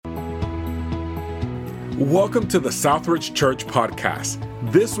Welcome to the Southridge Church Podcast.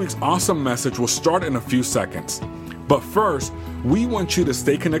 This week's awesome message will start in a few seconds. But first, we want you to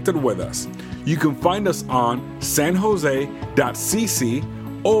stay connected with us. You can find us on sanjose.cc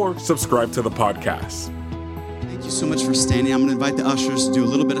or subscribe to the podcast. Thank you so much for standing. I'm going to invite the ushers to do a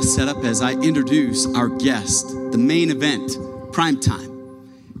little bit of setup as I introduce our guest, the main event, Prime Time.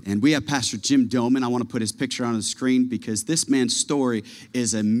 And we have Pastor Jim Domen. I want to put his picture on the screen because this man's story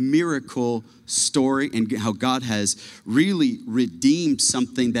is a miracle story and how God has really redeemed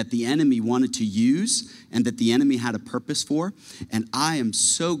something that the enemy wanted to use and that the enemy had a purpose for. And I am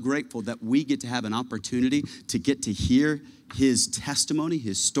so grateful that we get to have an opportunity to get to hear his testimony,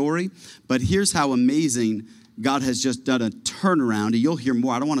 his story. But here's how amazing God has just done a turnaround. And you'll hear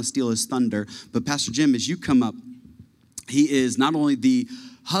more. I don't want to steal his thunder. But Pastor Jim, as you come up, he is not only the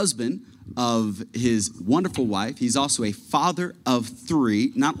husband of his wonderful wife. He's also a father of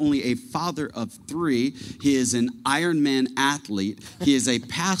three. Not only a father of three, he is an Ironman athlete. He is a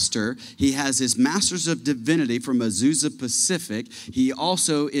pastor. He has his Master's of Divinity from Azusa Pacific. He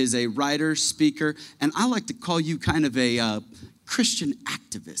also is a writer, speaker, and I like to call you kind of a Christian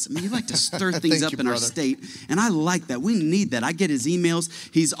activist. I mean, you like to stir things up in our state, and I like that. We need that. I get his emails.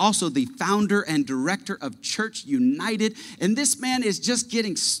 He's also the founder and director of Church United, and this man is just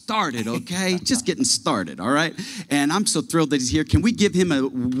getting started, okay? Just getting started, all right? And I'm so thrilled that he's here. Can we give him a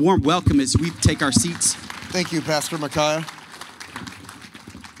warm welcome as we take our seats? Thank you, Pastor Micaiah.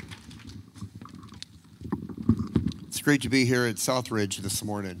 It's great to be here at Southridge this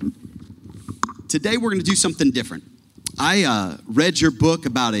morning. Today, we're going to do something different. I read your book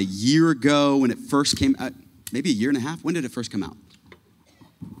about a year ago when it first came out, maybe a year and a half. When did it first come out?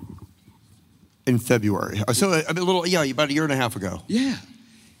 In February. So about a year and a half ago. Yeah.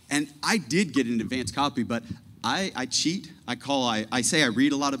 And I did get an advance copy, but I cheat. I say I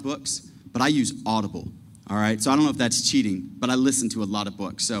read a lot of books, but I use Audible. All right. So I don't know if that's cheating, but I listen to a lot of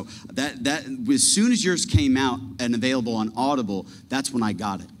books. So that as soon as yours came out and available on Audible, that's when I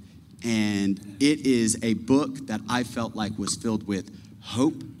got it. And it is a book that I felt like was filled with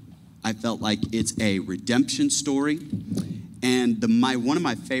hope. I felt like it's a redemption story. And one of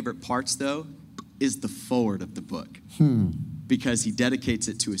my favorite parts, though, is the forward of the book. Because he dedicates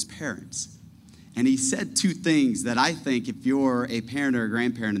it to his parents. And he said two things that I think, if you're a parent or a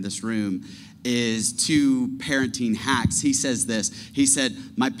grandparent in this room, is two parenting hacks. He says this. He said,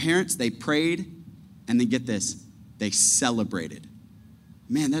 my parents, they prayed, and then get this, they celebrated.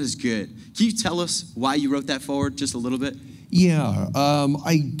 Man, that is good. Can you tell us why you wrote that forward just a little bit? Yeah,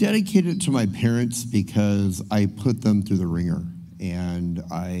 I dedicated it to my parents because I put them through the ringer. And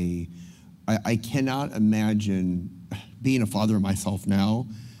I cannot imagine being a father myself now,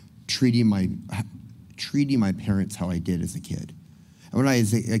 treating my parents how I did as a kid. And when I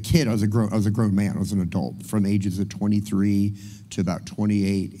was a kid, I was a grown man. I was an adult from ages of 23 to about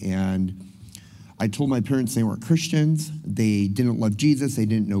 28. And I told my parents they weren't Christians. They didn't love Jesus. They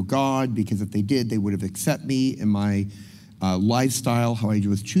didn't know God, because if they did, they would have accepted me in my lifestyle, how I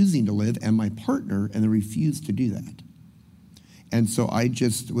was choosing to live, and my partner, and they refused to do that. And so I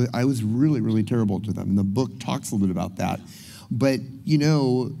was really, really terrible to them. And the book talks a little bit about that. But,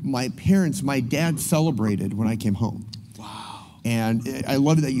 my dad celebrated when I came home. Wow. And I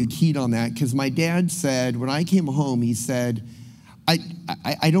love that you keyed on that, because my dad said, when I came home, he said,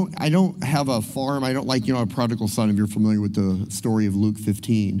 I don't have a farm. I don't like, a prodigal son, if you're familiar with the story of Luke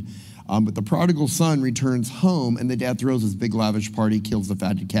 15. But the prodigal son returns home, and the dad throws his big lavish party, kills the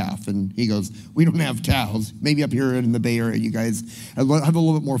fatted calf. And he goes, we don't have cows. Maybe up here in the Bay Area, you guys have a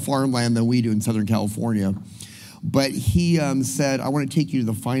little bit more farmland than we do in Southern California. But he said, I want to take you to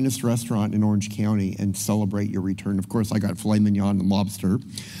the finest restaurant in Orange County and celebrate your return. Of course, I got filet mignon and lobster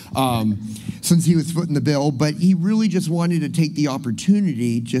since he was footing the bill. But he really just wanted to take the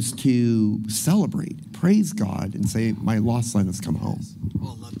opportunity just to celebrate, praise God, and say, my lost son has come home.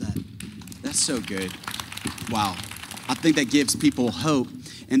 Oh, I love that. That's so good. Wow. I think that gives people hope.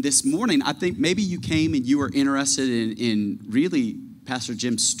 And this morning, I think maybe you came and you were interested in really Pastor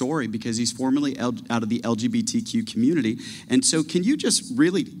Jim's story, because he's formerly out of the LGBTQ community. And so can you just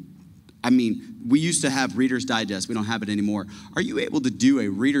really, we used to have Reader's Digest. We don't have it anymore. Are you able to do a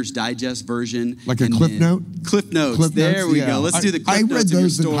Reader's Digest version? Like a Cliff Note? Cliff Notes. There we go. Let's do the Cliff Notes. I read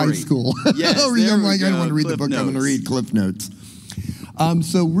those in high school. Yes, I'm like, I don't want to read the book. I'm going to read Cliff Notes.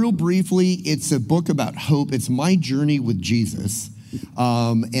 So real briefly, it's a book about hope. It's my journey with Jesus.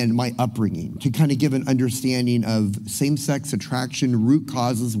 And my upbringing, to kind of give an understanding of same-sex attraction, root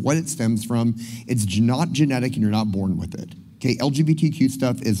causes, what it stems from. It's not genetic, and you're not born with it. Okay, LGBTQ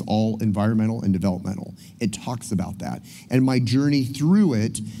stuff is all environmental and developmental. It talks about that. And my journey through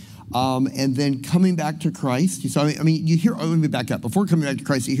it, And then coming back to Christ. So, I mean, you hear, let me back up. Before coming back to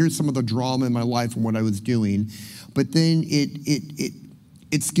Christ, you hear some of the drama in my life and what I was doing. But then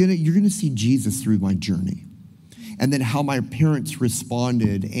you're gonna see Jesus through my journey. And then how my parents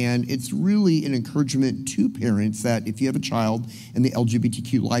responded. And it's really an encouragement to parents that if you have a child in the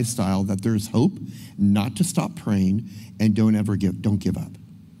LGBTQ lifestyle, that there's hope, not to stop praying, and don't give up.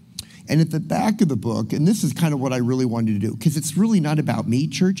 And at the back of the book, and this is kind of what I really wanted to do, because it's really not about me,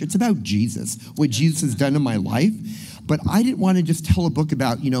 church, it's about Jesus, what Jesus has done in my life. But I didn't want to just tell a book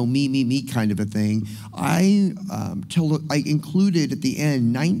about, me kind of a thing. I included at the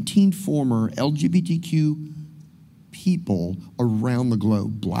end 19 former LGBTQ people around the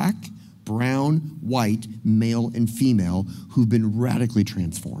globe, black, brown, white, male, and female, who've been radically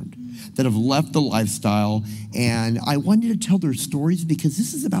transformed, that have left the lifestyle. And I wanted to tell their stories because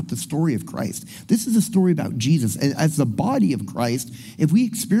this is about the story of Christ. This is a story about Jesus. And as the body of Christ, if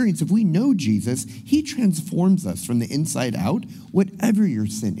we know Jesus, he transforms us from the inside out, whatever your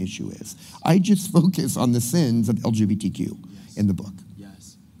sin issue is. I just focus on the sins of LGBTQ in the book.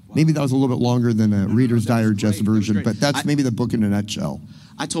 Wow. Maybe that was a little bit longer than a Reader's Digest version, but that's maybe the book in a nutshell.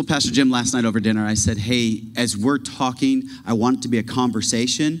 I told Pastor Jim last night over dinner, I said, hey, as we're talking, I want it to be a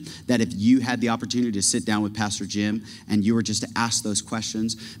conversation that if you had the opportunity to sit down with Pastor Jim and you were just to ask those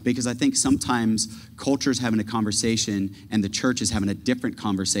questions, because I think sometimes culture is having a conversation and the church is having a different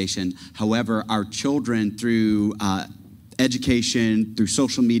conversation. However, our children through education, through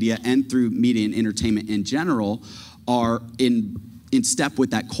social media, and through media and entertainment in general are in step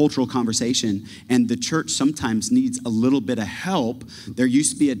with that cultural conversation, and the church sometimes needs a little bit of help. There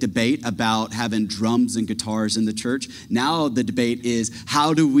used to be a debate about having drums and guitars in the church. Now the debate is,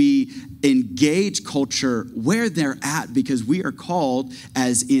 how do we engage culture where they're at? Because we are called,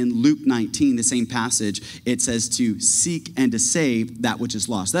 as in Luke 19, the same passage, it says to seek and to save that which is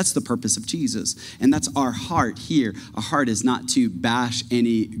lost. That's the purpose of Jesus, and that's our heart here. Our heart is not to bash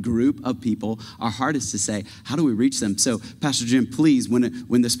any group of people. Our heart is to say, how do we reach them? So, Pastor Jim, please,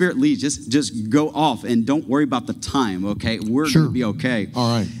 when the Spirit leads, just go off and don't worry about the time, okay? We're going to be okay.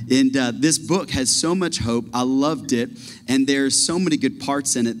 All right. And this book has so much hope. I loved it. And there's so many good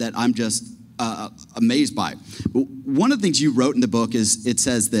parts in it that I'm just amazed by. One of the things you wrote in the book is, it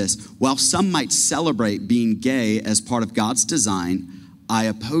says this: while some might celebrate being gay as part of God's design, I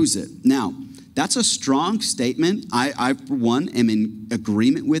oppose it. Now, that's a strong statement. I, for one, am in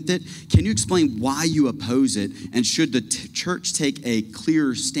agreement with it. Can you explain why you oppose it? And should the church take a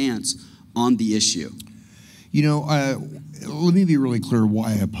clear stance on the issue? Let me be really clear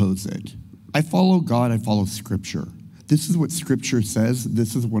why I oppose it. I follow God. I follow Scripture. This is what Scripture says.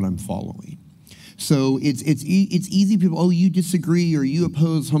 This is what I'm following. So it's easy, people, you disagree or you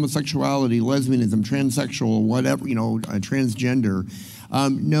oppose homosexuality, lesbianism, transsexual, whatever, transgender.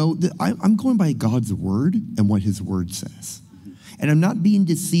 No, I'm going by God's word and what his word says. And I'm not being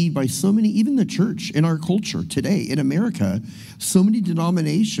deceived by so many, even the church in our culture today in America, so many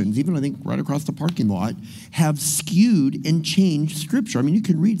denominations, even I think right across the parking lot, have skewed and changed Scripture. I mean, you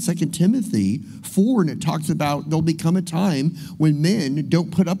can read 2 Timothy 4, and it talks about there'll become a time when men don't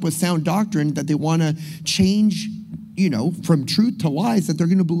put up with sound doctrine, that they want to change, from truth to lies, that they're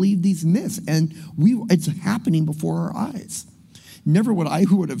going to believe these myths. And it's happening before our eyes. Never would I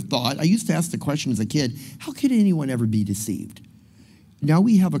have thought. I used to ask the question as a kid, how could anyone ever be deceived? Now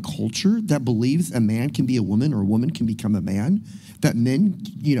we have a culture that believes a man can be a woman or a woman can become a man, that men,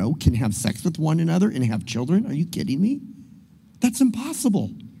 can have sex with one another and have children. Are you kidding me? That's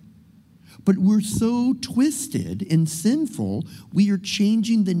impossible. But we're so twisted and sinful, we are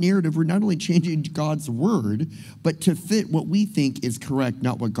changing the narrative. We're not only changing God's word, but to fit what we think is correct,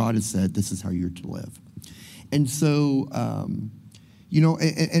 not what God has said, this is how you're to live. And so,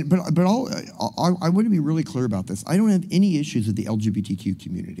 but I want to be really clear about this. I don't have any issues with the LGBTQ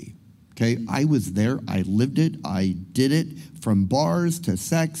community, okay? I was there. I lived it. I did it, from bars to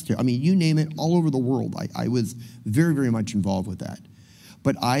sex to, you name it, all over the world. I was very, very much involved with that.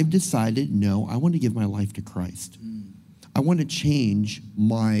 But I've decided, no, I want to give my life to Christ. I want to change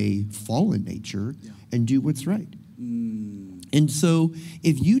my fallen nature and do what's right. And so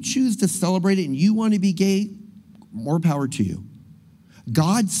if you choose to celebrate it and you want to be gay, more power to you.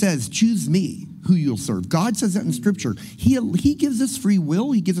 God says, choose me who you'll serve. God says that in Scripture. He gives us free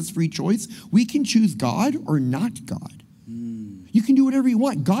will. He gives us free choice. We can choose God or not God. You can do whatever you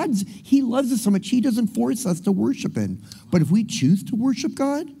want. He loves us so much, he doesn't force us to worship him. But if we choose to worship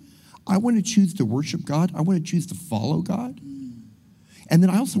God, I want to choose to worship God. I want to choose to follow God. And then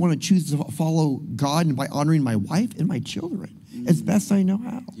I also want to choose to follow God and by honoring my wife and my children as best I know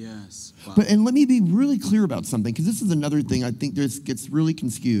how. Yes. Wow. And let me be really clear about something, because this is another thing I think gets really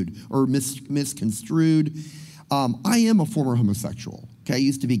skewed or misconstrued. I am a former homosexual. Okay, I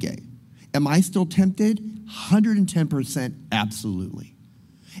used to be gay. Am I still tempted? 110%, absolutely.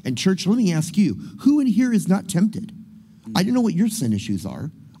 And church, let me ask you, who in here is not tempted? I don't know what your sin issues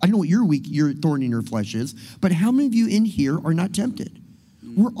are. I don't know what your thorn in your flesh is, but how many of you in here are not tempted?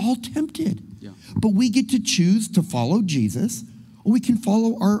 We're all tempted. Yeah. But we get to choose to follow Jesus, or we can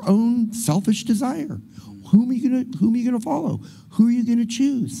follow our own selfish desire. Whom are you gonna follow? Who are you gonna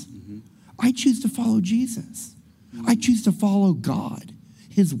choose? I choose to follow Jesus. I choose to follow God,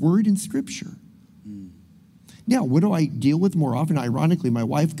 his word in scripture. Now, what do I deal with more often? Ironically, my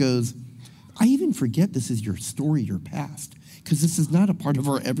wife goes, I even forget this is your story, your past, because this is not a part of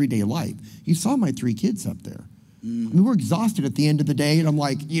our everyday life. You saw my 3 kids up there. I mean, we're exhausted at the end of the day, and I'm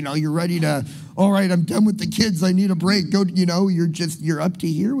like, you're ready to, all right, I'm done with the kids. I need a break. Go, you're up to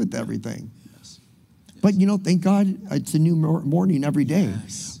here with everything. Yes. But, thank God it's a new morning every day.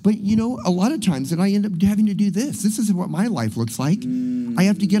 Yes. But, a lot of times, and I end up having to do this. This is what my life looks like. I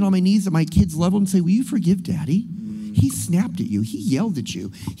have to get on my knees at my kid's level and say, will you forgive Daddy? He snapped at you. He yelled at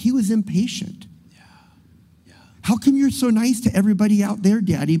you. He was impatient. Yeah. How come you're so nice to everybody out there,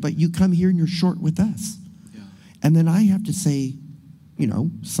 Daddy, but you come here and you're short with us? Yeah. And then I have to say,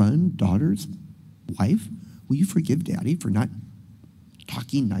 son, daughters, wife, will you forgive Daddy for not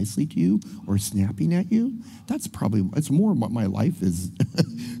talking nicely to you or snapping at you? It's more what my life is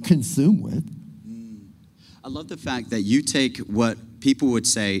consumed with. I love the fact that you take what people would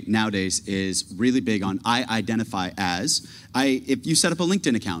say nowadays is really big on I identify as. If you set up a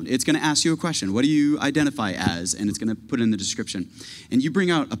LinkedIn account, it's going to ask you a question. What do you identify as? And it's going to put it in the description. And you bring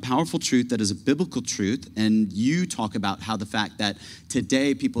out a powerful truth that is a biblical truth, and you talk about how the fact that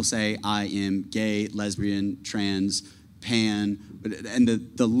today people say I am gay, lesbian, trans, pan, and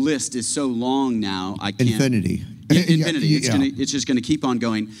the list is so long now, I can't. Infinity. Infinity. Yeah. It's just going to keep on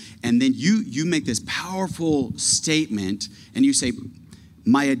going. And then you make this powerful statement, and you say,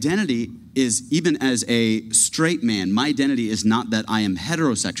 my identity is, even as a straight man, my identity is not that I am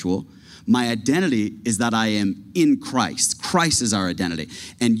heterosexual. My identity is that I am in Christ. Christ is our identity.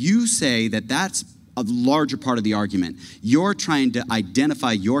 And you say that that's a larger part of the argument. You're trying to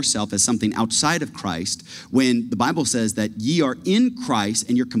identify yourself as something outside of Christ when the Bible says that ye are in Christ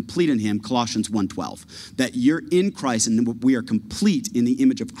and you're complete in him, Colossians 1:12. That you're in Christ and we are complete in the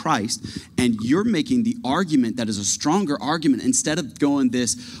image of Christ, and you're making the argument that is a stronger argument instead of going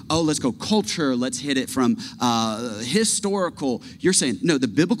this, let's go culture, let's hit it from historical. You're saying, no, the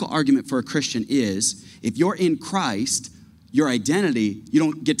biblical argument for a Christian is if you're in Christ, your identity, you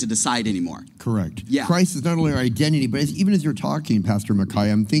don't get to decide anymore. Correct. Yeah. Christ is not only our identity, but even as you're talking, Pastor Mackay,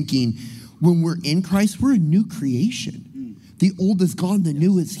 I'm thinking when we're in Christ, we're a new creation. The old is gone, the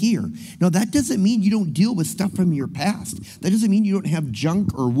new is here. Now, that doesn't mean you don't deal with stuff from your past. That doesn't mean you don't have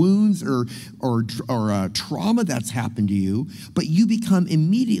junk or wounds or trauma that's happened to you, but you become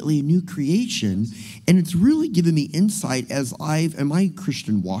immediately a new creation. And it's really given me insight as in my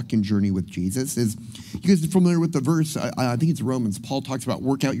Christian walk and journey with Jesus is, you guys are familiar with the verse, I think it's Romans, Paul talks about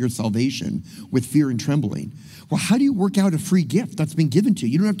work out your salvation with fear and trembling. Well, how do you work out a free gift that's been given to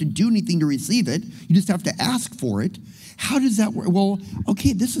you? You don't have to do anything to receive it. You just have to ask for it. How does that work? Well,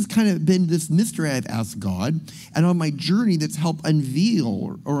 okay, this has kind of been this mystery I've asked God, and on my journey that's helped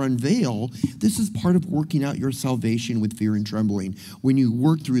unveil, this is part of working out your salvation with fear and trembling. When you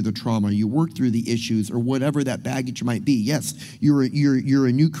work through the trauma, you work through the issues, or whatever that baggage might be. Yes, you're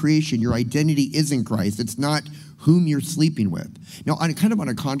a new creation. Your identity is in Christ. It's not whom you're sleeping with. Now, on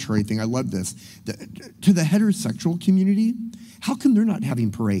a contrary thing, I love this. To the heterosexual community, how come they're not having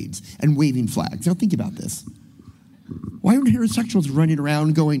parades and waving flags? Now, think about this. Why aren't heterosexuals running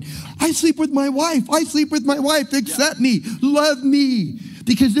around going, I sleep with my wife, accept me, love me,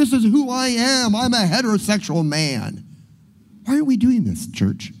 because this is who I am. I'm a heterosexual man. Why aren't we doing this,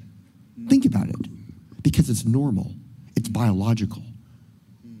 church? Think about it. Because it's normal. It's biological.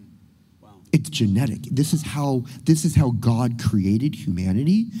 Wow. It's genetic. This is how God created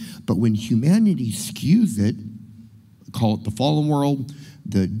humanity. But when humanity skews it, call it the fallen world,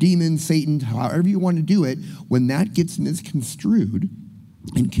 the demon, Satan, however you want to do it, when that gets misconstrued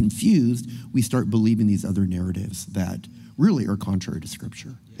and confused, we start believing these other narratives that really are contrary to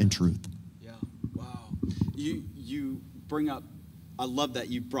Scripture and truth. Yeah, wow. You bring up, I love that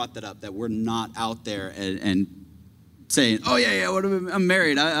you brought that up, that we're not out there and saying, oh, yeah, I'm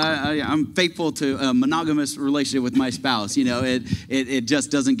married. I'm faithful to a monogamous relationship with my spouse. It just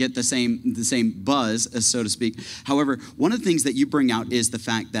doesn't get the same buzz, so to speak. However, one of the things that you bring out is the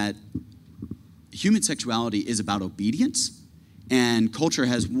fact that human sexuality is about obedience, and culture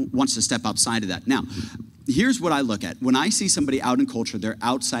wants to step outside of that. Now, here's what I look at. When I see somebody out in culture, they're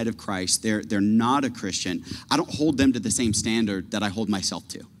outside of Christ, they're not a Christian, I don't hold them to the same standard that I hold myself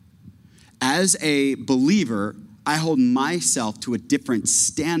to. As a believer, I hold myself to a different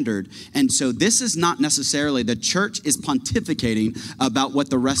standard. And so this is not necessarily the church is pontificating about what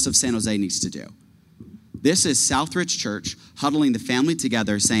the rest of San Jose needs to do. This is Southridge Church huddling the family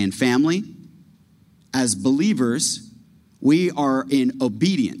together saying, family, as believers, we are in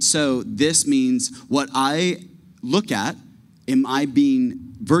obedience. So this means what I look at, am I being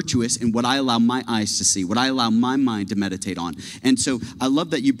virtuous in what I allow my eyes to see, what I allow my mind to meditate on? And so I love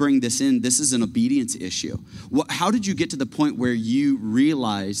that you bring this in. This is an obedience issue. How did you get to the point where you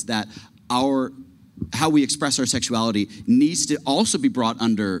realize that how we express our sexuality needs to also be brought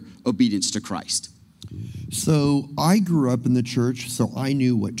under obedience to Christ? So I grew up in the church, so I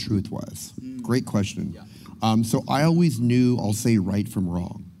knew what truth was. Great question. Yeah. So I always knew, I'll say right from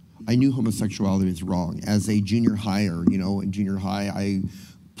wrong. I knew homosexuality was wrong. As a junior higher, in junior high,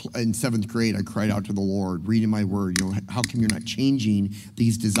 in 7th grade, I cried out to the Lord, reading my word, how come you're not changing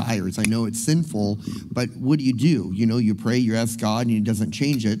these desires? I know it's sinful, but what do? You pray, you ask God, and he doesn't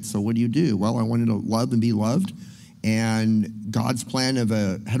change it, so what do you do? Well, I wanted to love and be loved, and God's plan of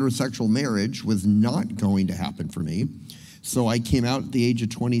a heterosexual marriage was not going to happen for me. So I came out at the age of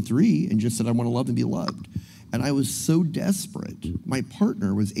 23 and just said, I want to love and be loved. And I was so desperate. My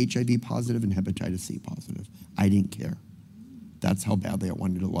partner was HIV positive and hepatitis C positive. I didn't care. That's how badly I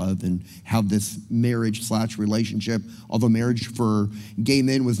wanted to love and have this marriage/relationship. Although marriage for gay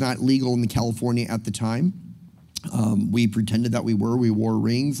men was not legal in California at the time. We pretended that we were. We wore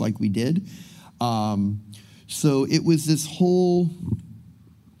rings like we did. So it was this whole,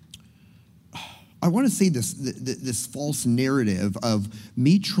 I want to say this false narrative of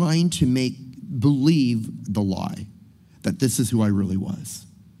me trying to believe the lie that this is who I really was.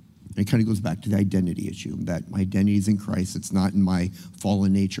 And it kind of goes back to the identity issue, that my identity is in Christ. It's not in my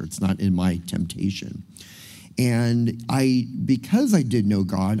fallen nature. It's not in my temptation. And because I did know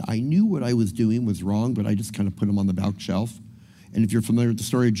God, I knew what I was doing was wrong, but I just kind of put him on the back shelf. And if you're familiar with the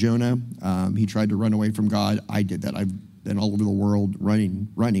story of Jonah, he tried to run away from God. I did that. I've been all over the world running,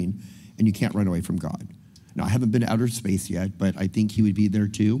 and you can't run away from God. Now, I haven't been to outer space yet, but I think he would be there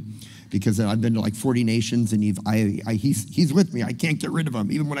too, because I've been to like 40 nations, and he's with me. I can't get rid of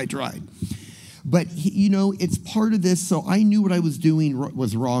him, even when I tried. But, it's part of this, so I knew what I was doing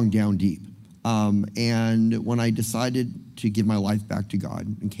was wrong down deep. And when I decided to give my life back to God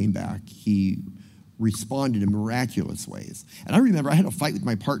and came back, he responded in miraculous ways. And I remember I had a fight with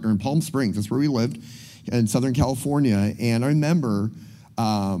my partner in Palm Springs. That's where we lived in Southern California. And I remember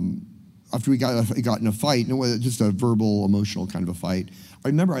after we got in a fight, and it was just a verbal, emotional kind of a fight, I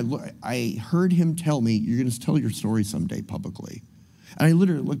remember I heard him tell me, you're going to tell your story someday publicly. And I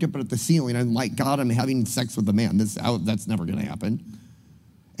literally looked up at the ceiling. I'm like, God, I'm having sex with a man. That's never going to happen.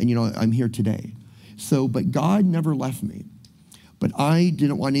 And, I'm here today. So, but God never left me. But I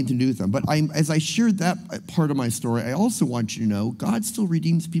didn't want anything to do with them. But as I shared that part of my story, I also want you to know God still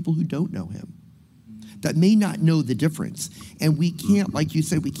redeems people who don't know him, that may not know the difference. And we can't, like you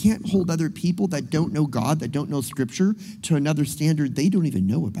said, we can't hold other people that don't know God, that don't know Scripture, to another standard they don't even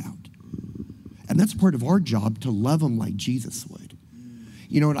know about. And that's part of our job, to love them like Jesus would.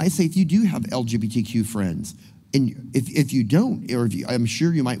 And I say, if you do have LGBTQ friends, and if you don't, or I'm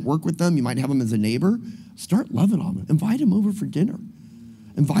sure you might work with them, you might have them as a neighbor, start loving on them. Invite them over for dinner.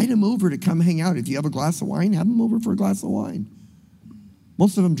 Invite them over to come hang out. If you have a glass of wine, have them over for a glass of wine.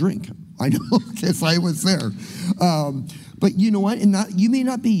 Most of them drink. I know, because I was there. But you know what? And you may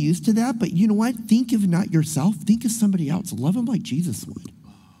not be used to that, but you know what? Think of not yourself. Think of somebody else. Love them like Jesus would.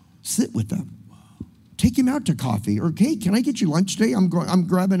 Sit with them. Take him out to coffee. Or, hey, can I get you lunch today? I'm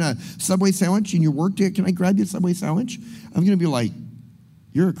grabbing a Subway sandwich in your work day. Can I grab you a Subway sandwich? I'm going to be like,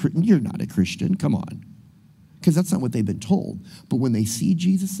 you're not a Christian. Come on. Because that's not what they've been told. But when they see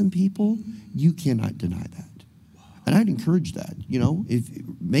Jesus in people, you cannot deny that. And I'd encourage that. If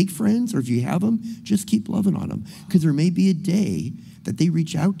make friends, or if you have them, just keep loving on them. Because there may be a day that they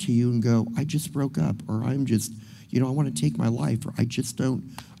reach out to you and go, I just broke up, or I'm just, I want to take my life, or I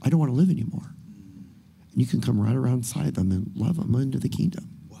don't want to live anymore. And you can come right around inside them and love them into the kingdom.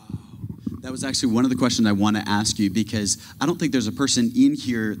 Wow. That was actually one of the questions I want to ask you, because I don't think there's a person in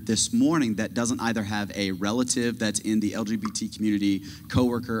here this morning that doesn't either have a relative that's in the LGBT community,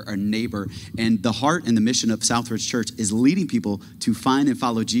 coworker, or neighbor. And the heart and the mission of Southridge Church is leading people to find and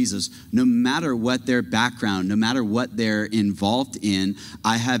follow Jesus, no matter what their background, no matter what they're involved in.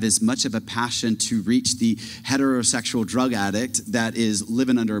 I have as much of a passion to reach the heterosexual drug addict that is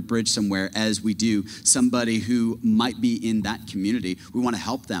living under a bridge somewhere as we do somebody who might be in that community. We want to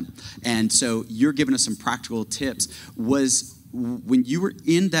help them. And so you're giving us some practical tips. When you were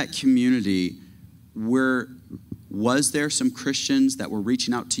in that community, was there some Christians that were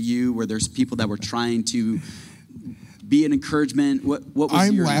reaching out to you? Were there people that were trying to be an encouragement? What was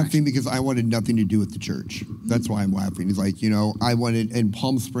I'm your laughing reaction? because I wanted nothing to do with the church. That's why I'm laughing. It's like, I wanted, and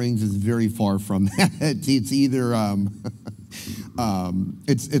Palm Springs is very far from that. It's either,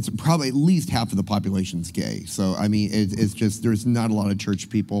 it's probably at least half of the population's gay. So, I mean, it's just, there's not a lot of church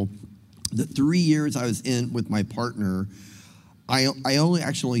people. The 3 years I was in with my partner, I only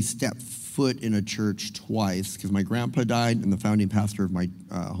actually stepped foot in a church twice because my grandpa died and the founding pastor of my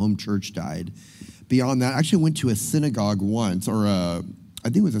home church died. Beyond that, I actually went to a synagogue once, or I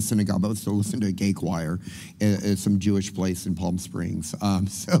think it was a synagogue, but I was still listening to a gay choir at some Jewish place in Palm Springs.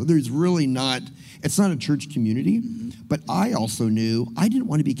 So there's really not, it's not a church community, but I also knew I didn't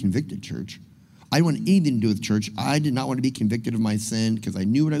want to be convicted, church. I didn't want anything to do with church. I did not want to be convicted of my sin because I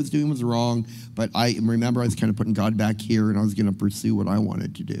knew what I was doing was wrong, but I remember I was kind of putting God back here and I was going to pursue what I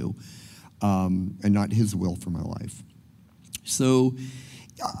wanted to do and not his will for my life. So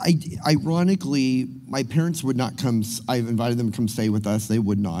ironically, my parents would not come. I invited them to come stay with us. They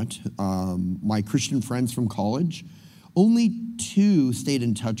would not. My Christian friends from college, only 2 stayed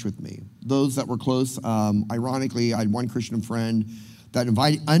in touch with me. Those that were close. Ironically, I had one Christian friend that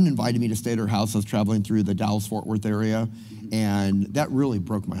uninvited me to stay at her house. I was traveling through the Dallas-Fort Worth area, and that really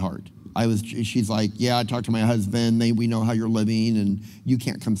broke my heart. She's like, yeah, I talked to my husband. We know how you're living, and you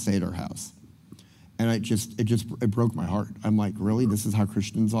can't come stay at our house. And it broke my heart. I'm like, really? This is how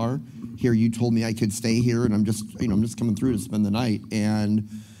Christians are? Here, you told me I could stay here, and I'm just coming through to spend the night. And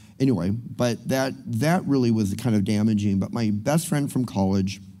anyway, but that really was kind of damaging. But my best friend from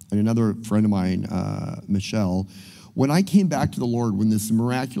college and another friend of mine, Michelle, when I came back to the Lord, when this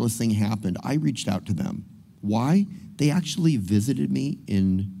miraculous thing happened, I reached out to them. Why? They actually visited me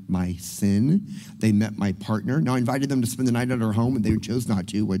in my sin. They met my partner. Now, I invited them to spend the night at our home, and they chose not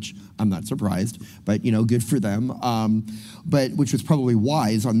to, which I'm not surprised, but, good for them. But which was probably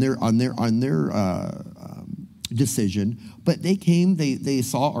wise on their decision. But they came, they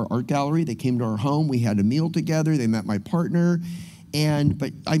saw our art gallery. They came to our home. We had a meal together. They met my partner.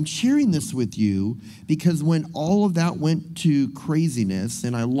 But I'm sharing this with you because when all of that went to craziness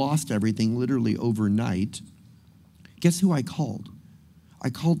and I lost everything literally overnight, guess who I called? I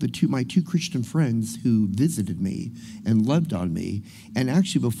called my 2 Christian friends who visited me and loved on me. And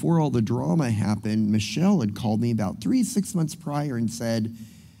actually, before all the drama happened, Michelle had called me about 6 months prior and said,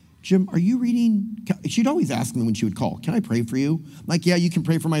 Jim, are you reading? She'd always ask me when she would call, can I pray for you? I'm like, yeah, you can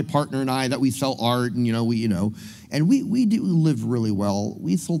pray for my partner and I that we sell art and, and we do live really well.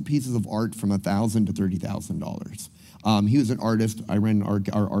 We sold pieces of art from $1,000 to $30,000. He was an artist. I ran our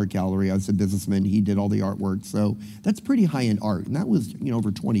art gallery. I was a businessman. He did all the artwork. So that's pretty high-end art. And that was,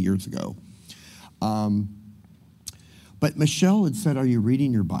 over 20 years ago. But Michelle had said, are you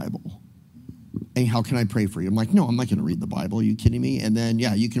reading your Bible? And how can I pray for you? I'm like, no, I'm not going to read the Bible. Are you kidding me? And then,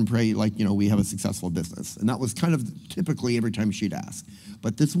 yeah, you can pray like, we have a successful business. And that was kind of typically every time she'd ask.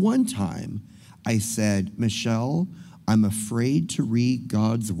 But this one time I said, Michelle, I'm afraid to read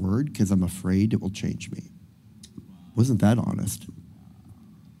God's word because I'm afraid it will change me. Wasn't that honest?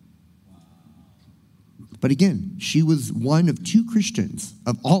 But again, she was one of 2 Christians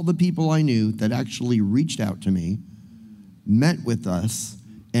of all the people I knew that actually reached out to me, met with us,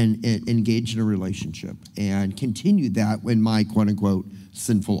 and engaged in a relationship and continued that in my quote-unquote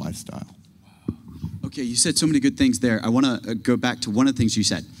sinful lifestyle. Okay, you said so many good things there. I want to go back to one of the things you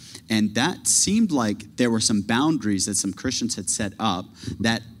said. And that seemed like there were some boundaries that some Christians had set up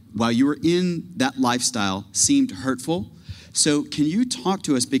that while you were in that lifestyle seemed hurtful. So can you talk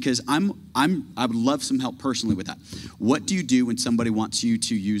to us, because I would love some help personally with that. What do you do when somebody wants you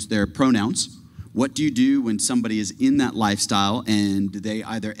to use their pronouns? What do you do when somebody is in that lifestyle and they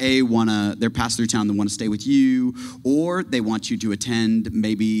either they're passed through town, they want to stay with you, or they want you to attend,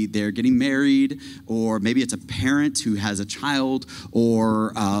 maybe they're getting married, or maybe it's a parent who has a child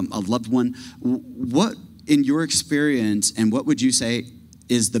or a loved one. What, in your experience, and what would you say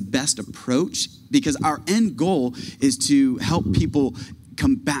is the best approach? Because our end goal is to help people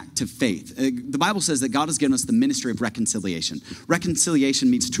come back to faith. The Bible says that God has given us the ministry of reconciliation.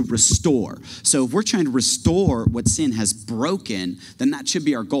 Reconciliation means to restore. So if we're trying to restore what sin has broken, then that should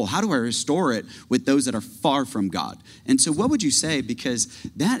be our goal. How do I restore it with those that are far from God? And so what would you say? Because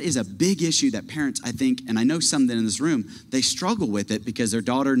that is a big issue that parents, I think, and I know some that in this room, they struggle with it because their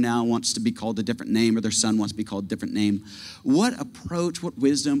daughter now wants to be called a different name or their son wants to be called a different name. What approach, what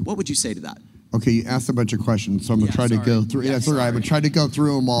wisdom, what would you say to that? Okay, you asked a bunch of questions, so I'm going to try to go through. Yeah, that's all right. I'm going to try to go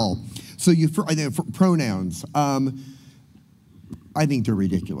through them all. So for pronouns, I think they're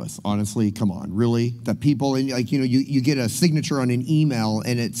ridiculous, honestly. Come on, really? That people, and you get a signature on an email,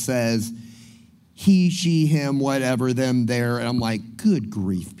 and it says, he, she, him, whatever, them, there, and I'm like, good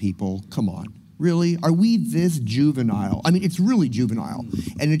grief, people, come on. Really? Are we this juvenile? I mean, it's really juvenile,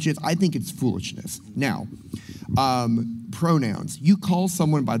 and I think it's foolishness. Now, pronouns. You call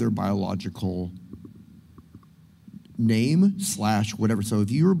someone by their biological name / whatever. So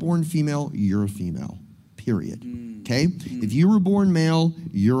if you were born female, you're a female, period. Okay? If you were born male,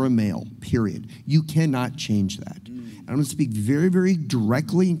 you're a male, period. You cannot change that. And I'm going to speak very, very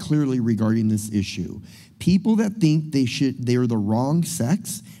directly and clearly regarding this issue. People that think they're the wrong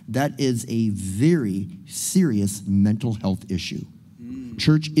sex, that is a very serious mental health issue.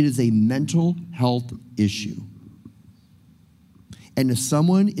 Church, it is a mental health issue. And if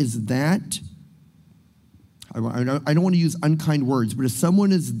someone is that, I don't want to use unkind words, but if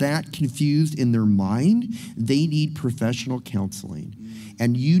someone is that confused in their mind, they need professional counseling.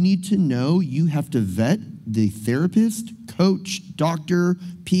 And you need to know you have to vet the therapist, coach, doctor,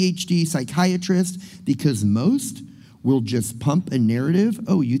 PhD, psychiatrist, because most will just pump a narrative.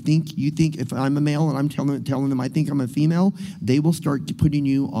 Oh, you think if I'm a male and I'm telling them I think I'm a female, they will start putting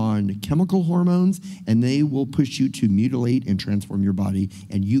you on chemical hormones and they will push you to mutilate and transform your body,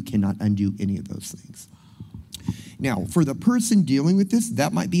 and you cannot undo any of those things. Now, for the person dealing with this,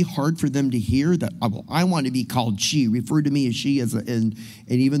 that might be hard for them to hear that, I want to be called she, refer to me as she, and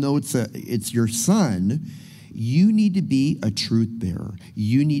even though it's your son, you need to be a truth bearer.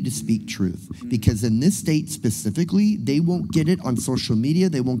 You need to speak truth. Because in this state specifically, they won't get it on social media.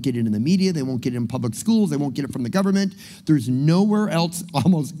 They won't get it in the media. They won't get it in public schools. They won't get it from the government. There's nowhere else,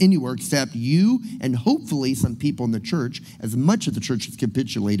 almost anywhere, except you and hopefully some people in the church. As much as the church has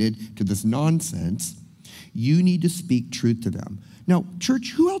capitulated to this nonsense, you need to speak truth to them. Now,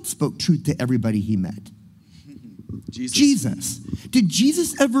 church, who else spoke truth to everybody he met? Jesus. Did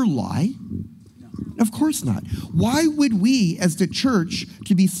Jesus ever lie? Of course not. Why would we, as the church,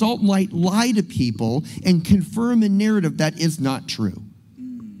 to be salt and light, lie to people and confirm a narrative that is not true?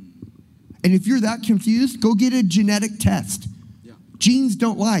 And if you're that confused, go get a genetic test. Yeah. Genes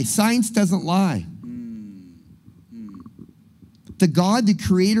don't lie. Science doesn't lie. The God, the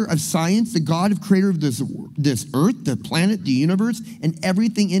creator of science, the God of creator of this earth, the planet, the universe, and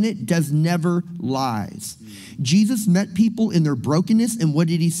everything in it does never lies. Jesus met people in their brokenness, and what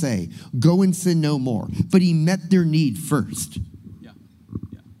did he say? Go and sin no more. But he met their need first. Yeah.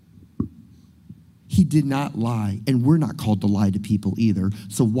 He did not lie, and we're not called to lie to people either.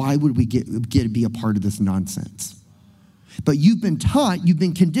 So why would we get to be a part of this nonsense? But you've been taught, you've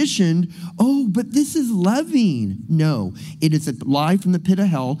been conditioned, oh, but this is loving. No, it is a lie from the pit of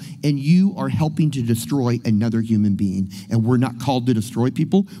hell, and you are helping to destroy another human being. And we're not called to destroy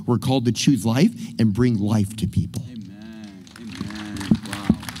people. We're called to choose life and bring life to people. Amen.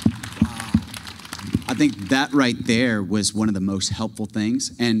 Wow. I think that right there was one of the most helpful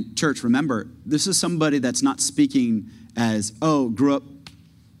things. And church, remember, this is somebody that's not speaking as, oh, grew up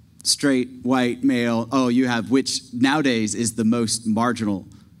straight, white, male, you have, which nowadays is the most marginal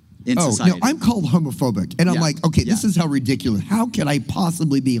in society. No, I'm called homophobic. And I'm like, okay, this is how ridiculous. How can I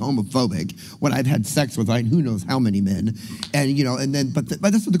possibly be homophobic when I've had sex with who knows how many men? And, but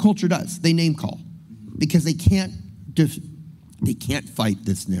that's what the culture does. They name call because they can't fight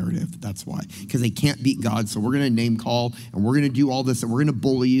this narrative. That's why. Because they can't beat God. So we're going to name call and we're going to do all this and we're going to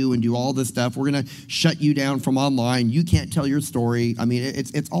bully you and do all this stuff. We're going to shut you down from online. You can't tell your story. I mean,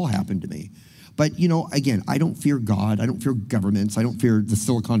 it's all happened to me. But, again, I don't fear God. I don't fear governments. I don't fear the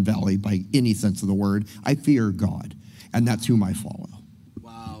Silicon Valley by any sense of the word. I fear God. And that's whom I follow.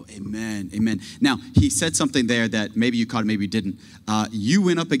 Wow. Amen. Now, he said something there that maybe you caught, maybe you didn't. You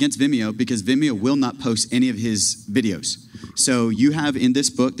went up against Vimeo because Vimeo will not post any of his videos. So you have in this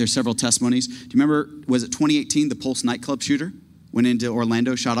book, there's several testimonies. Do you remember, was it 2018, the Pulse nightclub shooter went into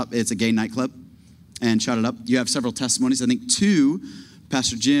Orlando, shot up, it's a gay nightclub, and shot it up? You have several testimonies. I think 2,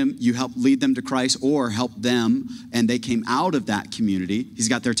 Pastor Jim, you helped lead them to Christ or helped them, and they came out of that community. He's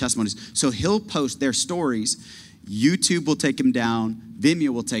got their testimonies. So he'll post their stories. YouTube will take him down. Vimeo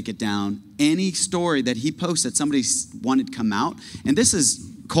will take it down. Any story that he posts that somebody wanted to come out, and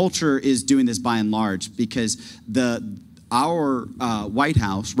culture is doing this by and large, because our White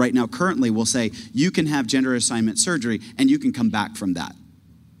House right now currently will say you can have gender assignment surgery and you can come back from that.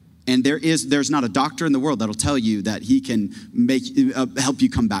 And there's not a doctor in the world that'll tell you that he can help you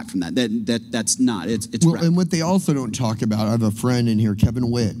come back from that. That's not. It's well, right. And what they also don't talk about, I have a friend in here,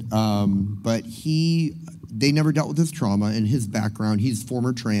 Kevin Witt, but they never dealt with his trauma and his background. He's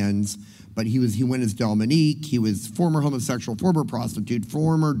former trans, but he went as Dominique. He was former homosexual, former prostitute,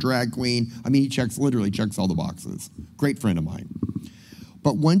 former drag queen. I mean, he literally checks all the boxes. Great friend of mine.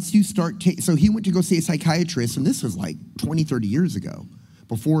 But once you start, so he went to go see a psychiatrist, and this was like 20, 30 years ago,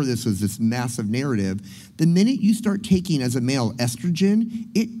 before this was this massive narrative. The minute you start taking as a male estrogen,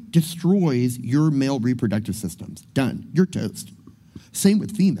 it destroys your male reproductive systems. Done. You're toast. Same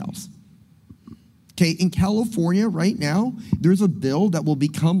with females. Okay, in California right now, there's a bill that will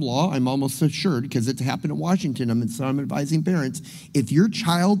become law, I'm almost assured, because it's happened in Washington, so I'm advising parents. If your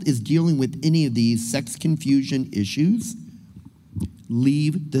child is dealing with any of these sex confusion issues,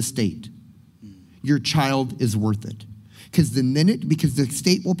 leave the state. Your child is worth it. Because the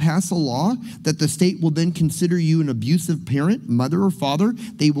state will pass a law that the state will then consider you an abusive parent, mother or father.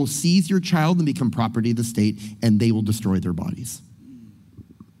 They will seize your child and become property of the state, and they will destroy their bodies.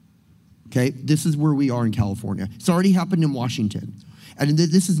 Okay, this is where we are in California. It's already happened in Washington. And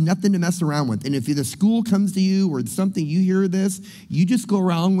this is nothing to mess around with. And if the school comes to you or something, you hear this, you just go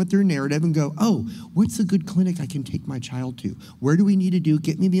around with their narrative and go, oh, what's a good clinic I can take my child to? Where do we need to do?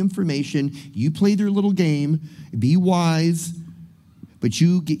 Get me the information. You play their little game. Be wise. But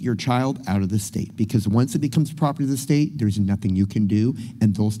you get your child out of the state. Because once it becomes property of the state, there's nothing you can do.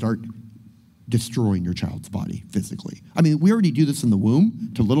 And they'll start destroying your child's body physically. I mean, we already do this in the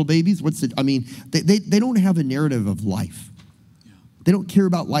womb to little babies. They don't have a narrative of life. They don't care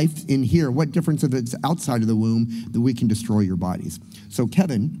about life in here. What difference if it's outside of the womb that we can destroy your bodies? So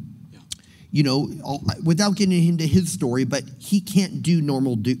Kevin, without getting into his story, but he can't do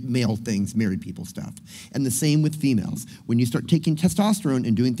normal male things, married people stuff. And the same with females. When you start taking testosterone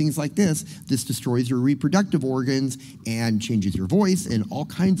and doing things like this destroys your reproductive organs and changes your voice and all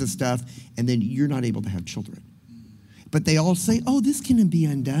kinds of stuff, and then you're not able to have children. But they all say, oh, this can be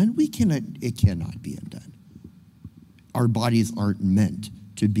undone. It cannot be undone. Our bodies aren't meant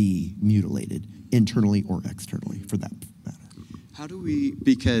to be mutilated internally or externally, for that matter. How do we,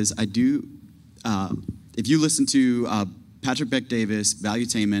 because I do, if you listen to Patrick Beck-Davis,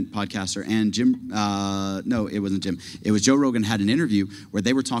 Valuetainment podcaster, and Jim, no, it wasn't Jim. It was Joe Rogan had an interview where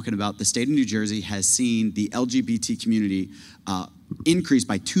they were talking about the state of New Jersey has seen the LGBT community increase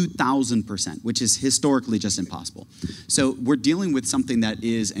by 2,000%, which is historically just impossible. So we're dealing with something that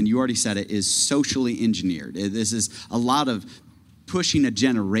is, and you already said it, is socially engineered. This is a lot of pushing a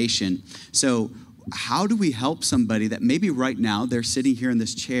generation. So how do we help somebody that maybe right now they're sitting here in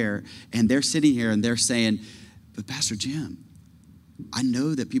this chair and they're sitting here and they're saying, but Pastor Jim, I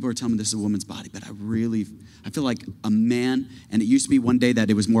know that people are telling me this is a woman's body, but I feel like a man, and it used to be one day that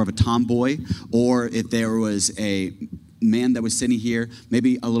it was more of a tomboy, or if there was a man that was sitting here,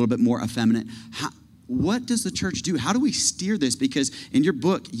 maybe a little bit more effeminate. What does the church do? How do we steer this? Because in your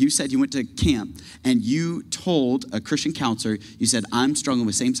book, you said you went to camp and you told a Christian counselor, you said, I'm struggling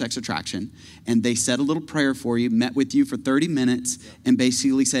with same-sex attraction. And they said a little prayer for you, met with you for 30 minutes, and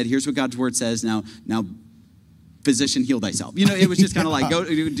basically said, here's what God's word says. Now, physician, heal thyself. It was just kind of like, go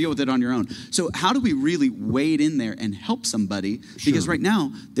deal with it on your own. So how do we really wade in there and help somebody? Because right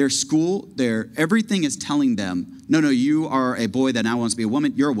now, their school, everything is telling them, no, you are a boy that now wants to be a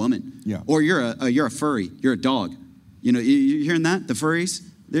woman. You're a woman. Yeah. Or you're a furry. You're a dog. You hearing that? The furries?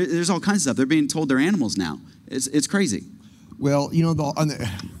 There's all kinds of stuff. They're being told they're animals now. It's crazy. Well, on the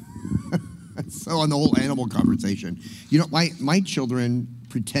whole animal conversation, my children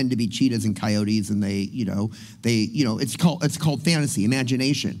pretend to be cheetahs and coyotes, and it's called fantasy,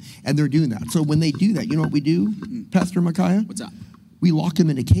 imagination, and they're doing that. So when they do that, you know what we do, Pastor Micaiah? What's that? We lock them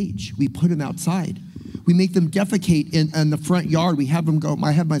in a cage. We put them outside. We make them defecate in the front yard.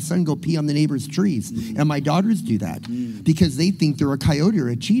 I have my son go pee on the neighbor's trees, and my daughters do that because they think they're a coyote or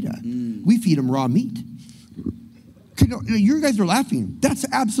a cheetah. We feed them raw meat. You guys are laughing. That's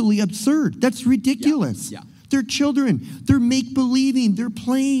absolutely absurd. That's ridiculous. Yeah. They're children. They're make-believing. They're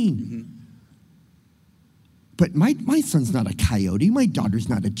playing. But my son's not a coyote. My daughter's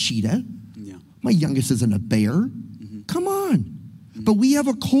not a cheetah. Yeah. My youngest isn't a bear. Come on. But we have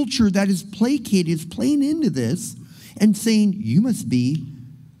a culture that is placated, is playing into this and saying, you must be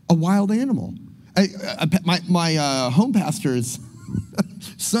a wild animal. My home pastor's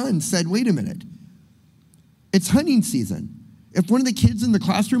son said, wait a minute. It's hunting season. If one of the kids in the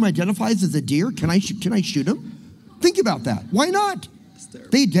classroom identifies as a deer, can I shoot him? Think about that. Why not?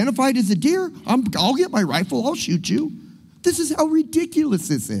 They identified as a deer. I'll get my rifle. I'll shoot you. This is how ridiculous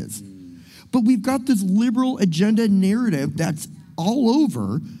this is. But we've got this liberal agenda narrative that's all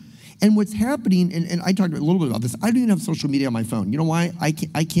over. And what's happening, and I talked a little bit about this, I don't even have social media on my phone. You know why? I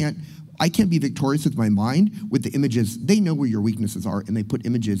can't be victorious with my mind with the images. They know where your weaknesses are, and they put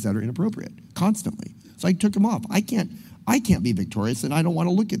images that are inappropriate constantly. So I took them off. I can't be victorious, and I don't want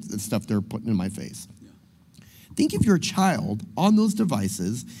to look at the stuff they're putting in my face. Think if you're a child on those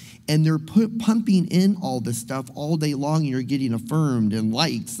devices and they're pumping in all this stuff all day long and you're getting affirmed and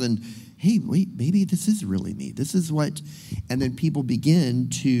likes and, hey, wait, maybe this is really me. This is what, and then people begin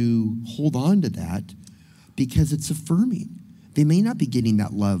to hold on to that because it's affirming. They may not be getting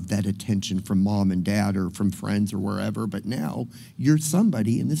that love, that attention from mom and dad or from friends or wherever, but now you're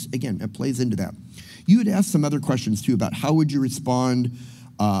somebody, and this, again, it plays into that. You had asked some other questions, too, about how would you respond,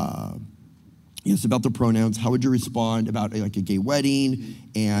 yes, about the pronouns. How would you respond about like a gay wedding?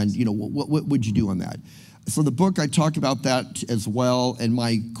 And, what would you do on that? So the book, I talk about that as well. And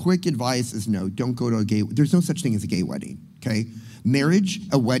my quick advice is no, don't go to a gay, there's no such thing as a gay wedding, okay? Marriage,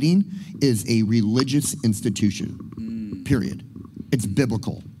 a wedding, is a religious institution, period. It's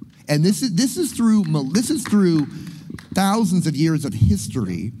biblical. And this is through thousands of years of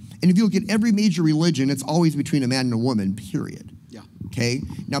history. And if you look at every major religion, it's always between a man and a woman, period. Okay?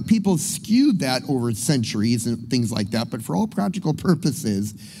 Now, people skewed that over centuries and things like that, but for all practical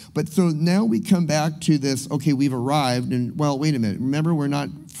purposes. But so now we come back to this, okay, we've arrived, and, well, wait a minute. Remember, we're not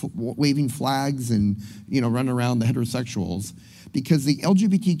waving flags and, running around the heterosexuals, because the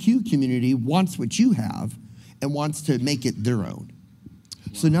LGBTQ community wants what you have and wants to make it their own.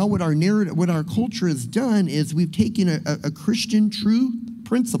 Wow. So now what our culture has done is we've taken a Christian true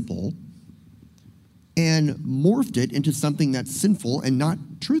principle and morphed it into something that's sinful and not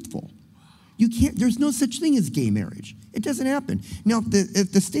truthful. There's no such thing as gay marriage. It doesn't happen. Now,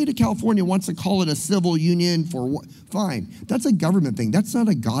 if the state of California wants to call it a civil union fine. That's a government thing. That's not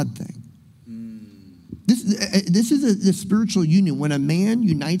a God thing. This is a spiritual union. When a man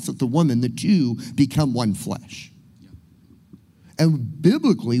unites with a woman, the two become one flesh. And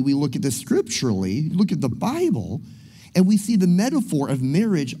biblically, we look at this scripturally, look at the Bible, and we see the metaphor of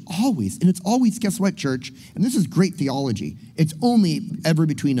marriage always, and it's always, guess what, church? And this is great theology. It's only ever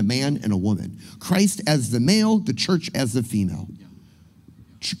between a man and a woman. Christ as the male, the church as the female.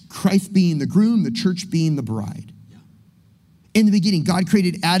 Christ being the groom, the church being the bride. In the beginning, God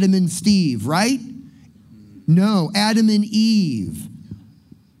created Adam and Steve, right? No, Adam and Eve.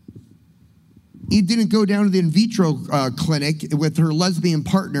 Eve didn't go down to the in vitro clinic with her lesbian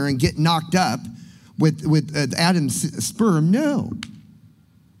partner and get knocked up with Adam's sperm. No.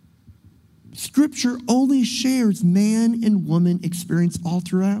 Scripture only shares man and woman experience all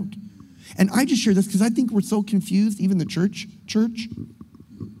throughout. And I just share this because I think we're so confused, even the church.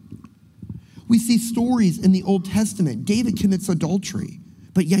 We see stories in the Old Testament. David commits adultery,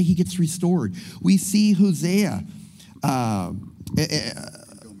 but yeah, he gets restored. We see Hosea and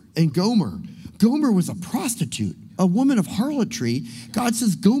Gomer. Gomer was a prostitute, a woman of harlotry. God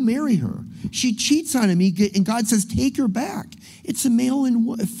says, go marry her. She cheats on him, and God says, take her back. It's a male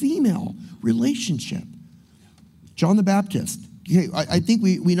and a female relationship. John the Baptist. Okay, I think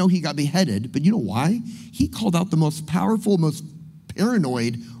we know he got beheaded, but you know why? He called out the most powerful, most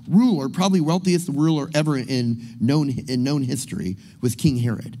paranoid ruler, probably wealthiest ruler ever in known history, was King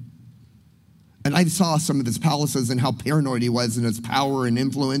Herod. And I saw some of his palaces and how paranoid he was and his power and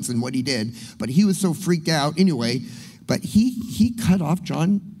influence and what he did. But he was so freaked out anyway. But he cut off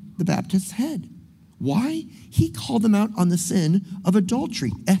John the Baptist's head. Why? He called them out on the sin of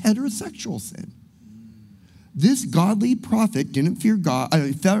adultery, a heterosexual sin. This godly prophet didn't fear God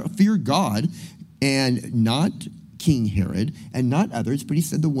and not King Herod and not others, but he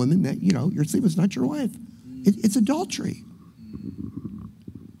said the woman that, your sleep was not your wife. It's adultery.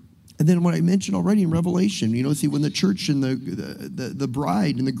 And then what I mentioned already in Revelation, see when the church and the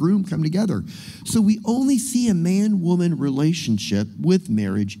bride and the groom come together. So we only see a man-woman relationship with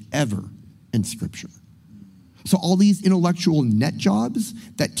marriage ever in Scripture. So all these intellectual nut jobs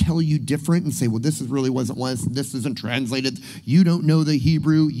that tell you different and say, well, this really wasn't this isn't translated. You don't know the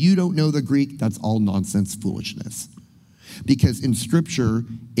Hebrew. You don't know the Greek. That's all nonsense foolishness. Because in Scripture,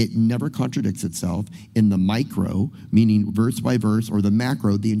 it never contradicts itself. In the micro, meaning verse by verse, or the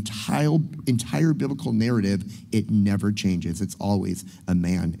macro, the entire biblical narrative, it never changes. It's always a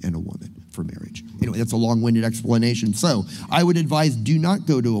man and a woman for marriage. Anyway, that's a long-winded explanation. So I would advise do not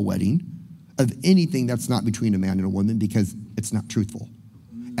go to a wedding of anything that's not between a man and a woman because it's not truthful.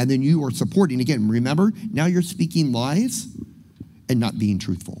 And then you are supporting, again, remember, now you're speaking lies and not being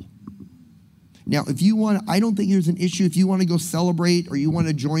truthful. Now, if you want, I don't think there's an issue. If you want to go celebrate or you want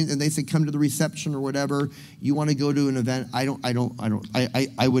to join and they say come to the reception or whatever, you want to go to an event, I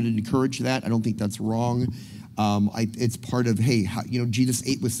would encourage that. I don't think that's wrong. It's part of, hey, Jesus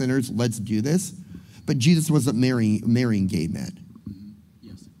ate with sinners. Let's do this. But Jesus wasn't marrying gay men.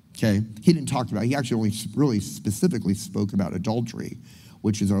 Yes. Okay? He didn't talk about it. He actually only really specifically spoke about adultery,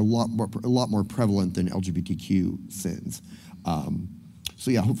 which is a lot more prevalent than LGBTQ sins. So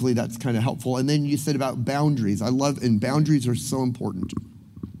yeah, hopefully that's kind of helpful. And then you said about boundaries. And boundaries are so important.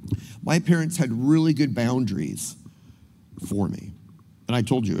 My parents had really good boundaries for me. And I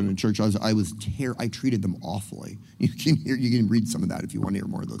told you in the church, I treated them awfully. You can read some of that if you want to hear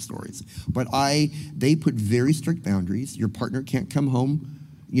more of those stories. But they put very strict boundaries. Your partner can't come home.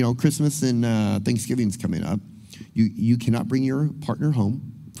 Christmas and Thanksgiving's coming up. You cannot bring your partner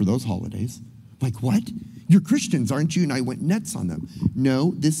home for those holidays. Like, what? You're Christians, aren't you? And I went nuts on them.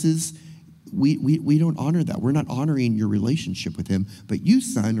 No, we don't honor that. We're not honoring your relationship with him. But you,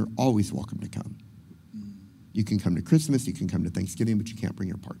 son, are always welcome to come. You can come to Christmas, you can come to Thanksgiving, but you can't bring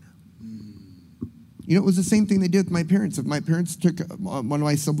your partner. It was the same thing they did with my parents. If my parents took one of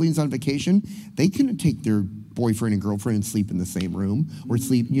my siblings on vacation, they couldn't take their boyfriend and girlfriend and sleep in the same room or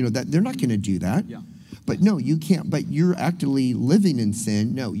sleep, that they're not going to do that. Yeah. But no, you can't. But you're actively living in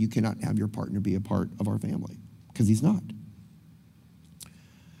sin. No, you cannot have your partner be a part of our family because he's not.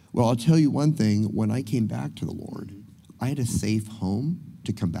 Well, I'll tell you one thing. When I came back to the Lord, I had a safe home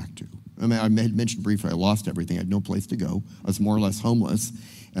to come back to. I had mentioned briefly, I lost everything. I had no place to go. I was more or less homeless.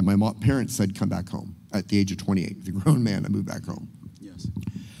 And my parents said, come back home. At the age of 28, as a grown man, I moved back home. Yes.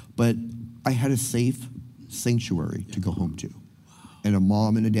 But I had a safe sanctuary to go home to. And a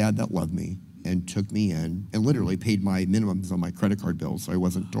mom and a dad that loved me and took me in and literally paid my minimums on my credit card bill, so I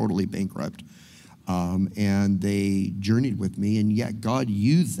wasn't totally bankrupt. And they journeyed with me, and yet God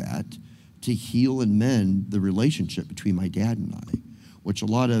used that to heal and mend the relationship between my dad and I, which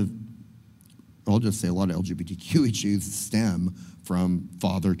I'll just say a lot of LGBTQ issues stem from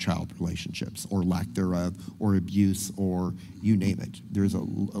father-child relationships or lack thereof or abuse or you name it. There's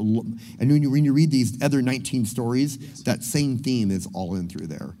and when you read these other 19 stories, that same theme is all in through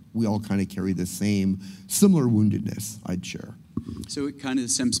there. We all kind of carry the similar woundedness, I'd share. So it kind of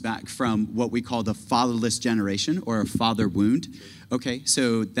stems back from what we call the fatherless generation or a father wound. Okay,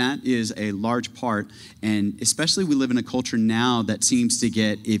 so that is a large part, and especially we live in a culture now that seems to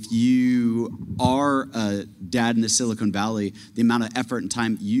get, if you are a dad in the Silicon Valley, the amount of effort and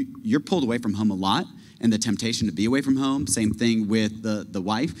time, you're pulled away from home a lot, and the temptation to be away from home, same thing with the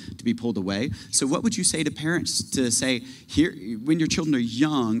wife, to be pulled away. So what would you say to parents to say, here, when your children are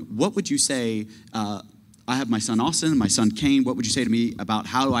young, what would you say, I have my son Austin and my son Kane. What would you say to me about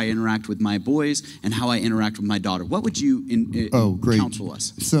how I interact with my boys and how I interact with my daughter? What would you counsel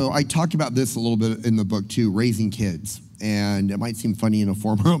us? So I talk about this a little bit in the book too, raising kids. And it might seem funny in a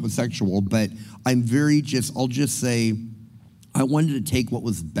former homosexual, but I'll just say, I wanted to take what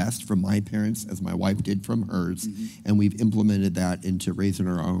was best from my parents as my wife did from hers, and we've implemented that into raising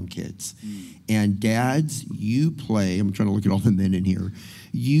our own kids. And dads, I'm trying to look at all the men in here,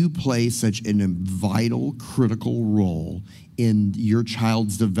 you play such a vital, critical role in your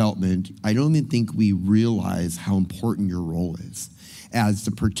child's development. I don't even think we realize how important your role is as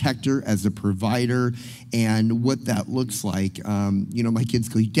the protector, as the provider, and what that looks like. My kids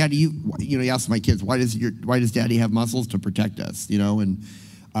go, Daddy, you ask my kids, why does Daddy have muscles? To protect us, and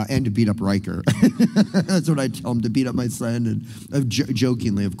to beat up Riker. That's what I tell him, to beat up my son, and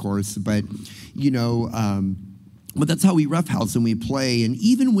jokingly, of course, but but that's how we roughhouse and we play. And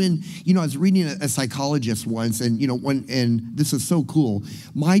even when, I was reading a psychologist once, and and this is so cool.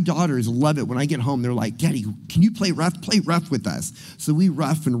 My daughters love it when I get home. They're like, Daddy, can you play rough? Play rough with us. So we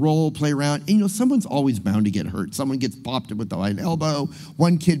rough and roll, play around. And someone's always bound to get hurt. Someone gets popped with the right elbow.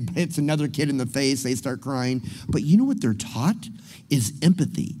 One kid hits another kid in the face. They start crying. But you know what they're taught? Is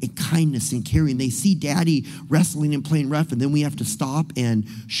empathy and kindness and caring. They see Daddy wrestling and playing rough, and then we have to stop and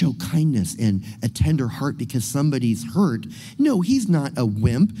show kindness and a tender heart because somebody's hurt. No, he's not a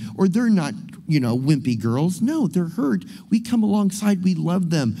wimp, or they're not, wimpy girls. No, they're hurt. We come alongside. We love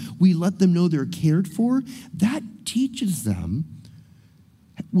them. We let them know they're cared for. That teaches them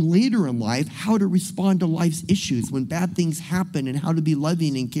later in life how to respond to life's issues when bad things happen, and how to be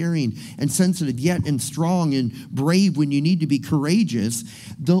loving and caring and sensitive yet and strong and brave when you need to be courageous.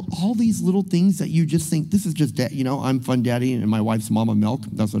 All these little things that you just think, this is just, I'm Fun Daddy and my wife's Mama Milk.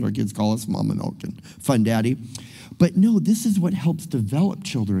 That's what our kids call us, Mama Milk and Fun Daddy. But no, this is what helps develop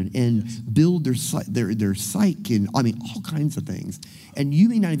children and build their psyche and, all kinds of things. And you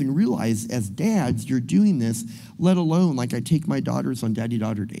may not even realize as dads you're doing this, let alone like I take my daughters on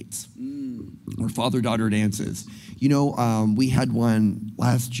daddy-daughter dates or father-daughter dances. We had one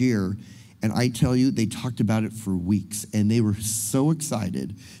last year, and I tell you, they talked about it for weeks, and they were so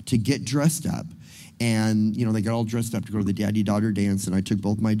excited to get dressed up. And, they got all dressed up to go to the daddy-daughter dance, and I took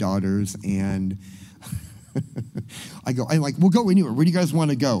both my daughters, and I'm like, we'll go anywhere. Where do you guys want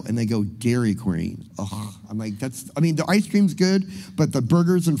to go? And they go, Dairy Queen. Oh, I'm like, the ice cream's good, but the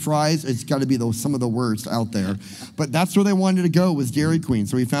burgers and fries, it's got to be some of the worst out there. But that's where they wanted to go, was Dairy Queen.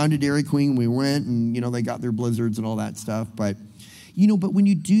 So we found a Dairy Queen. We went, and, they got their blizzards and all that stuff. But when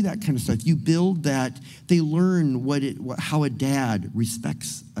you do that kind of stuff, you build that, they learn how a dad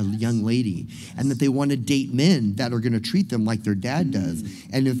respects a young lady, and that they want to date men that are going to treat them like their dad does.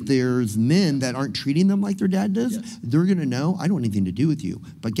 And if there's men that aren't treating them like their dad does, they're going to know, I don't want anything to do with you.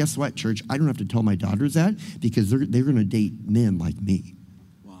 But guess what, church? I don't have to tell my daughters that, because they're going to date men like me.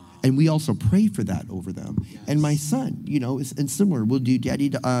 And we also pray for that over them. Yes. And my son, is similar. We'll do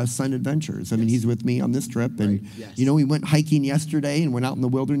daddy-son adventures. He's with me on this trip. And, we went hiking yesterday and went out in the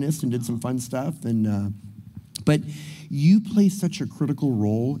wilderness and did some fun stuff. And but you play such a critical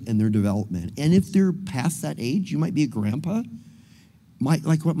role in their development. And if they're past that age, you might be a grandpa.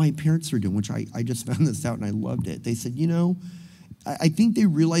 Like what my parents are doing, which I just found this out and I loved it. They said, I think they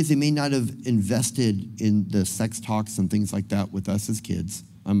realize they may not have invested in the sex talks and things like that with us as kids.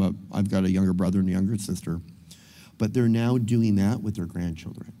 I've got a younger brother and a younger sister, but they're now doing that with their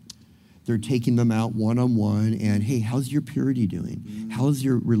grandchildren. They're taking them out one-on-one and, hey, how's your purity doing? How's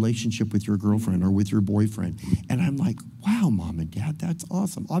your relationship with your girlfriend or with your boyfriend? And I'm like, wow, Mom and Dad, that's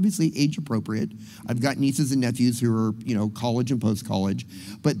awesome. Obviously age appropriate. I've got nieces and nephews who are, college and post-college,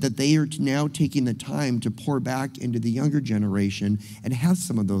 but that they are now taking the time to pour back into the younger generation and have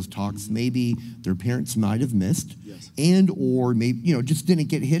some of those talks maybe their parents might have missed and or maybe, just didn't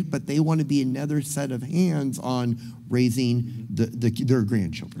get hit, but they want to be another set of hands on raising their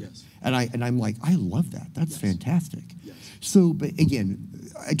grandchildren. Yes. And I'm like, I love that. That's fantastic. Yes. So, but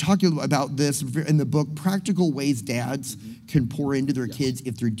again, I talk about this in the book, practical ways dads can pour into their kids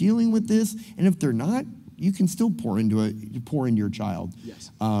if they're dealing with this, and if they're not, you can still pour into your child.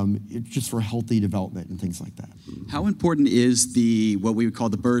 Yes. It's just for healthy development and things like that. How important is what we would call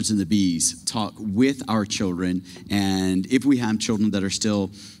the birds and the bees talk with our children, and if we have children that are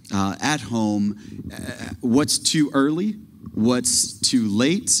still at home, what's too early? What's too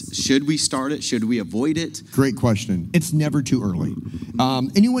late? Should we start it? Should we avoid it? Great question. It's never too early.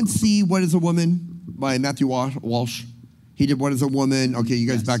 Anyone see What is a Woman by Matthew Walsh? He did What is a Woman? Okay, you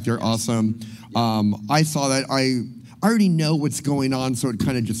guys back there, awesome. I saw that. I already know what's going on, so it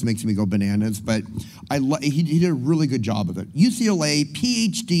kind of just makes me go bananas. But he did a really good job of it. UCLA,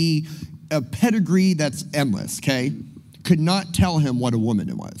 PhD, a pedigree that's endless, okay? Could not tell him what a woman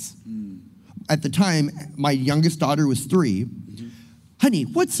it was. At the time, my youngest daughter was 3. Honey,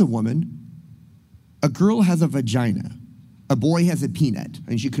 what's a woman? A girl has a vagina. A boy has a peanut.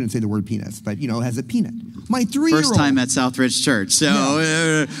 And she couldn't say the word penis, but, has a peanut. My 3-year-old. First time at Southridge Church.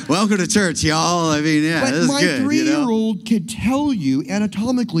 So, welcome to church, y'all. But this is good. My 3-year-old could tell you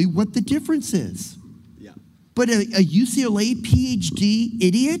anatomically what the difference is. Yeah. But a UCLA PhD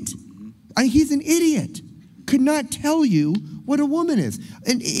idiot, he's an idiot. Could not tell you what a woman is.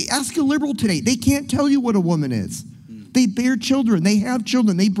 And ask a liberal today. They can't tell you what a woman is. They bear children. They have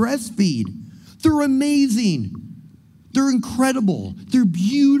children. They breastfeed. They're amazing. They're incredible. They're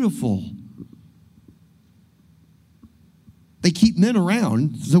beautiful. They keep men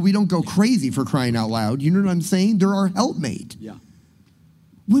around so we don't go crazy, for crying out loud. You know what I'm saying? They're our helpmate. Yeah.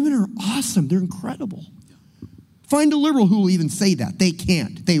 Women are awesome. They're incredible. Yeah. Find a liberal who will even say that. They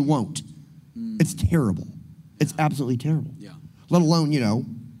can't. They won't. It's terrible. It's absolutely terrible. Yeah. Let alone,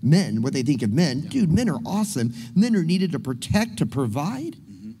 men, what they think of men. Yeah. Dude, men are awesome. Men are needed to protect, to provide.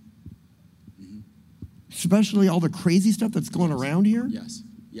 Especially all the crazy stuff that's going around here. Yes.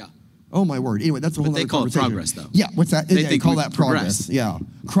 Yeah. Oh, my word. Anyway, that's a whole other conversation. They call it progress, though. Yeah, what's that? They call that progress. Yeah.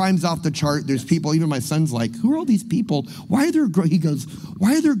 Crime's off the chart. There's people, even my son's like, who are all these people? Why are there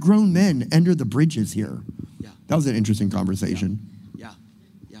grown men under the bridges here? Yeah. That was an interesting conversation. Yeah.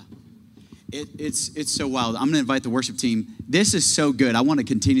 It's so wild. I'm going to invite the worship team. This is so good. I want to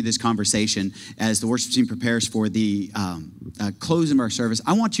continue this conversation as the worship team prepares for the close of our service.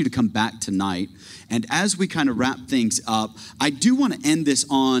 I want you to come back tonight. And as we kind of wrap things up, I do want to end this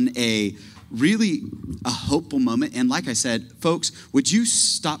on a hopeful moment. And like I said, folks, would you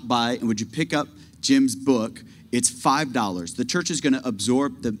stop by and would you pick up Jim's book? It's $5. The church is going to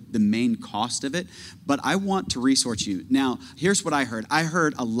absorb the main cost of it, but I want to resource you. Now, here's what I heard. I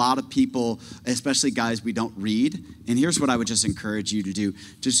heard a lot of people, especially guys we don't read, and here's what I would just encourage you to do.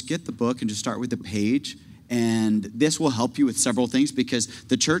 Just get the book and just start with the page, and this will help you with several things because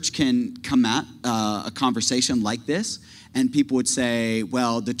the church can come at a conversation like this, and people would say,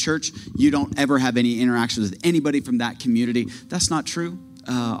 well, the church, you don't ever have any interaction with anybody from that community. That's not true.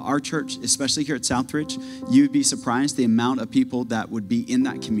 Our church, especially here at Southridge, you'd be surprised the amount of people that would be in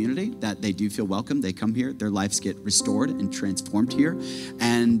that community, that they do feel welcome. They come here, their lives get restored and transformed here.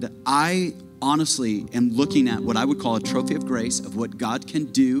 And I honestly am looking at what I would call a trophy of grace of what God can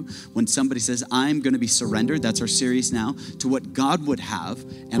do when somebody says, I'm going to be surrendered. That's our series now, to what God would have,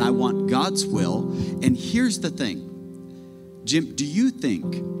 and I want God's will. And here's the thing. Jim, do you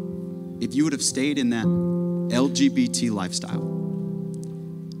think if you would have stayed in that LGBT lifestyle,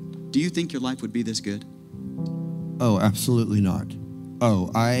 do you think your life would be this good? Oh, absolutely not.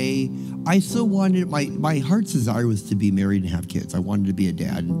 Oh, I so wanted, my heart's desire was to be married and have kids. I wanted to be a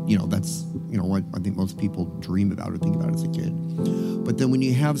dad. And, that's, what I think most people dream about or think about as a kid. But then when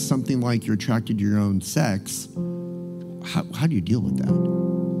you have something like you're attracted to your own sex, how do you deal with that?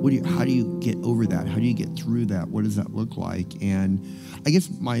 How do you get over that? How do you get through that? What does that look like? And I guess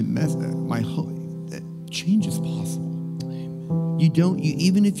my hope, change is possible.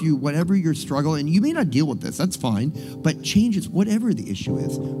 Even if whatever your struggle, and you may not deal with this, that's fine, but change is, whatever the issue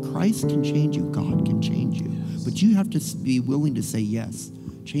is, Christ can change you, God can change you. Yes. But you have to be willing to say, yes,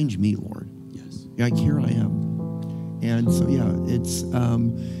 change me, Lord. Yes. Like, here I am. And so,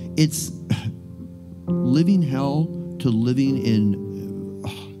 it's living hell to living in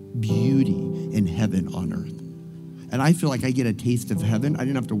beauty in heaven on earth. And I feel like I get a taste of heaven. I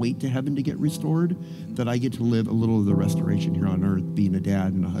didn't have to wait to heaven to get restored, that I get to live a little of the restoration here on earth, being a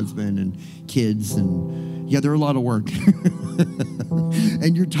dad and a husband and kids. And they're a lot of work.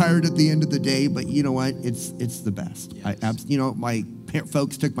 And you're tired at the end of the day, but you know what? It's the best. Yes. My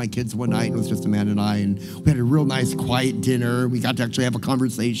folks took my kids one night, and it was just Amanda and I, and we had a real nice quiet dinner. We got to actually have a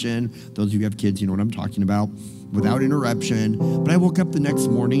conversation. Those of you who have kids, you know what I'm talking about, without interruption. But I woke up the next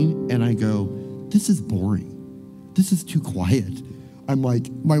morning and I go, this is boring. This is too quiet. I'm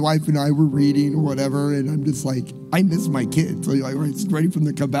like, my wife and I were reading or whatever, and I'm just like, I miss my kids. So it's ready for them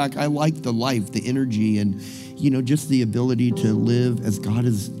to come back. I like the life, the energy, and just the ability to live as God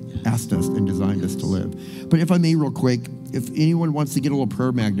has asked us and designed us to live. But if I may, real quick, if anyone wants to get a little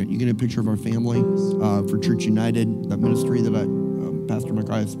prayer magnet, you can get a picture of our family for Church United, that ministry that Pastor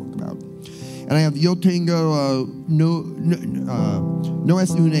Micaiah spoke about. And I have Yo Tengo No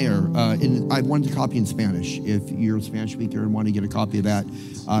Es Unair, and I wanted a copy in Spanish. If you're a Spanish speaker and want to get a copy of that,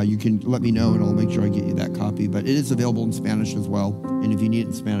 you can let me know and I'll make sure I get you that copy. But it is available in Spanish as well. And if you need it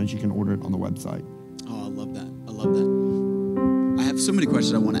in Spanish, you can order it on the website. Oh, I love that. I love that. I have so many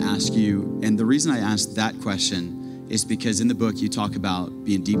questions I want to ask you. And the reason I asked that question is because in the book you talk about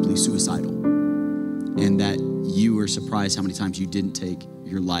being deeply suicidal and that you were surprised how many times you didn't take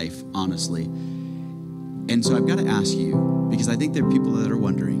your life, honestly. And so I've got to ask you, because I think there are people that are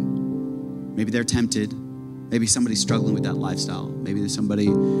wondering, maybe they're tempted, maybe somebody's struggling with that lifestyle, maybe somebody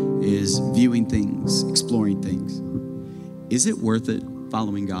is viewing things, exploring things. Is it worth it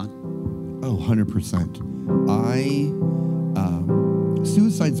following God? Oh, 100%.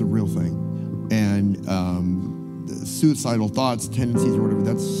 Suicide's a real thing. And suicidal thoughts, tendencies, or whatever,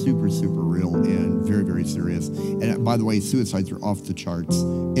 that's super, super real and very, very serious. And by the way, suicides are off the charts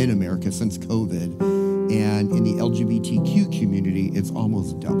in America since COVID. And in the LGBTQ community, it's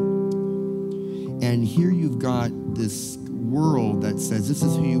almost double. And here you've got this world that says, this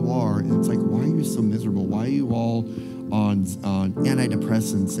is who you are. And it's like, why are you so miserable? Why are you all on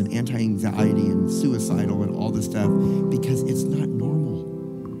antidepressants and anti-anxiety and suicidal and all this stuff? Because it's not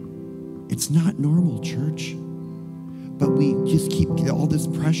normal. It's not normal, church. But we just keep all this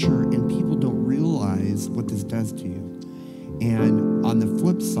pressure, and people don't realize what this does to you. And on the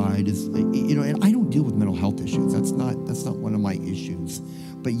flip side is, and I don't deal with mental health issues. That's not one of my issues.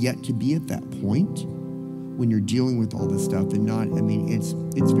 But yet to be at that point when you're dealing with all this stuff and it's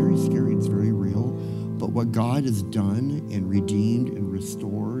very scary. It's very real. But what God has done and redeemed and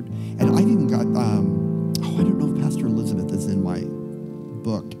restored, and I've even got, I don't know if Pastor Elizabeth is in my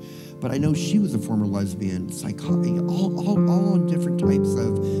book, but I know she was a former lesbian, all on different types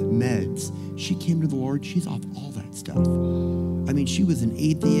of meds. She came to the Lord. She's off all that stuff. She was an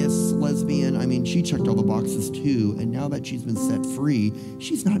atheist, lesbian. She checked all the boxes too. And now that she's been set free,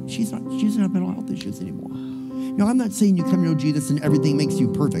 she doesn't have mental health issues anymore. Now, I'm not saying you come to know Jesus and everything makes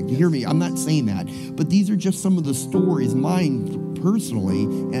you perfect. You hear me? I'm not saying that. But these are just some of the stories, mine personally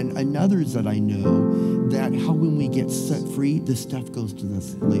and others that I know, that how when we get set free, this stuff goes to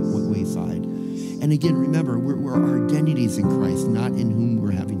this wayside. And again, remember, our identity is in Christ, not in whom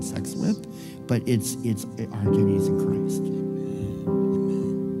we're having sex with, but it's our identity is in Christ.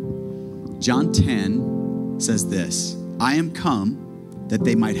 John 10 says this, I am come that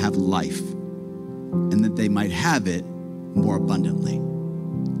they might have life and that they might have it more abundantly.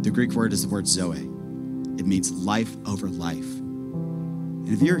 The Greek word is the word zoe. It means life over life. And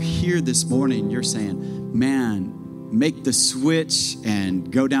if you're here this morning, you're saying, man, make the switch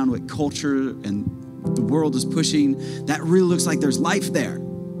and go down with culture and the world is pushing. That really looks like there's life there.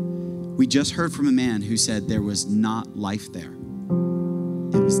 We just heard from a man who said there was not life there.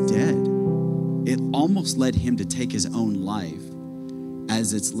 It was dead. It almost led him to take his own life,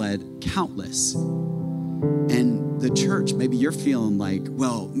 as it's led countless. And the church, maybe you're feeling like,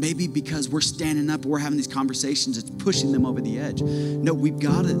 well, maybe because we're standing up, we're having these conversations, it's pushing them over the edge. No, we've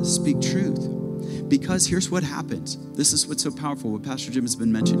got to speak truth. Because here's what happens. This is what's so powerful, what Pastor Jim has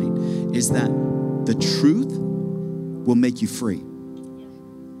been mentioning, is that the truth will make you free.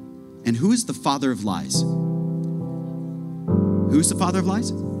 And who is the father of lies? Who's the father of lies?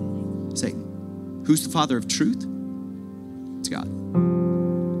 Satan. Who's the father of truth? It's God.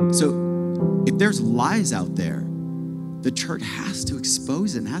 So if there's lies out there, the church has to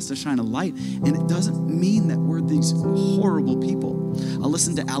expose it and has to shine a light. And it doesn't mean that we're these horrible people. I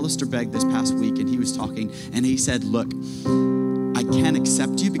listened to Alistair Begg this past week, and he was talking, and he said, look, I can't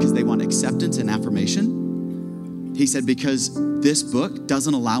accept you because they want acceptance and affirmation. He said, because this book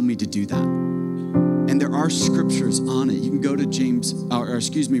doesn't allow me to do that. And there are scriptures on it. You can go to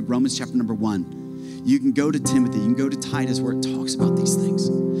Romans chapter number 1. You can go to Timothy, you can go to Titus, where it talks about these things.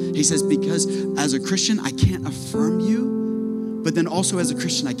 He says, because as a Christian, I can't affirm you, but then also as a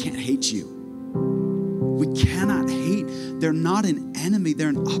Christian, I can't hate you. We cannot hate. They're not an enemy. They're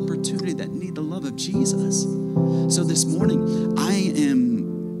an opportunity that need the love of Jesus. So this morning, I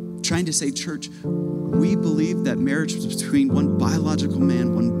am trying to say, church, we believe that marriage was between one biological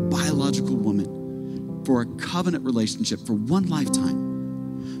man, one biological woman, for a covenant relationship for one lifetime.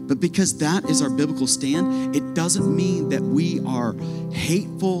 But because that is our biblical stand, it doesn't mean that we are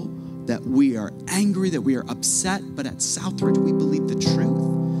hateful, that we are angry, that we are upset. But at Southridge, we believe the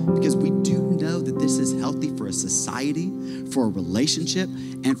truth because we do know that this is healthy for a society, for a relationship,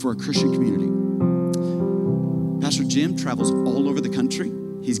 and for a Christian community. Pastor Jim travels all over the country.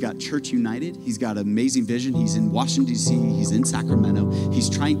 He's got Church United. He's got an amazing vision. He's in Washington, D.C. He's in Sacramento. He's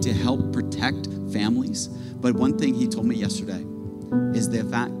trying to help protect families. But one thing he told me yesterday is the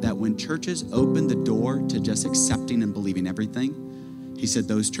fact that when churches open the door to just accepting and believing everything, he said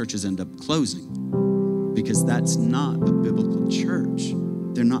those churches end up closing because that's not a biblical church.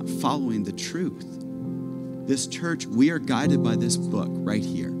 They're not following the truth. This church, we are guided by this book right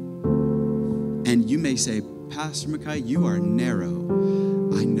here. And you may say, Pastor Mackay, you are narrow.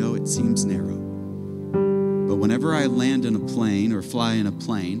 I know it seems narrow. But whenever I land in a plane or fly in a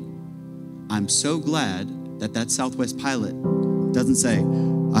plane, I'm so glad that Southwest pilot doesn't say,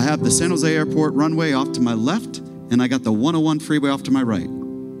 I have the San Jose Airport runway off to my left, and I got the 101 freeway off to my right.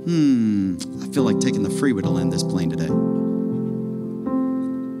 I feel like taking the freeway to land this plane today.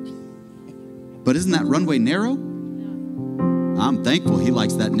 But isn't that runway narrow? I'm thankful he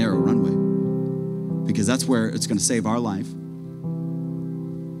likes that narrow runway because that's where it's going to save our life.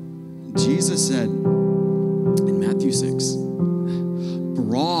 Jesus said in Matthew 6,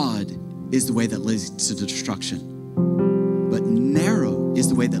 broad is the way that leads to destruction. But narrow is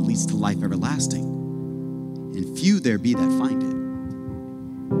the way that leads to life everlasting. And few there be that find it.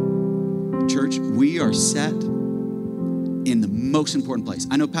 Church, we are set in the most important place.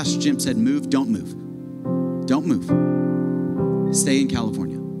 I know Pastor Jim said move, don't move. Don't move. Stay in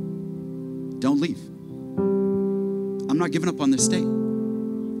California. Don't leave. I'm not giving up on this state.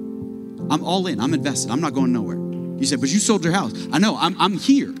 I'm all in. I'm invested. I'm not going nowhere. You said, but you sold your house. I know. I'm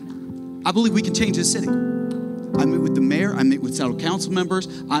here. I believe we can change this city. I meet with the mayor. I meet with several council members.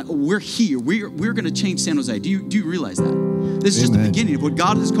 We're here. We're going to change San Jose. Do you realize that? This is just the beginning of what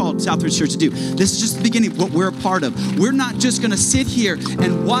God has called Southridge Church to do. This is just the beginning of what we're a part of. We're not just going to sit here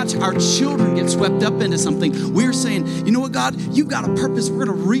and watch our children get swept up into something. We're saying, you know what, God? You've got a purpose. We're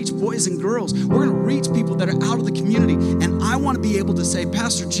going to reach boys and girls. We're going to reach people that are out of the community. And I want to be able to say,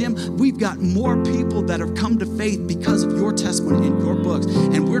 Pastor Jim, we've got more people that have come to faith because of your testimony in your books.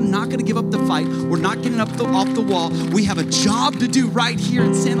 And we're not going to give up the fight. We're not getting off the wall. We have a job to do right here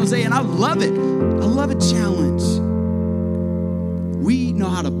in San Jose. And I love it. I love a challenge. We know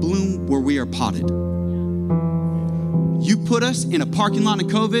how to bloom where we are potted. You put us in a parking lot in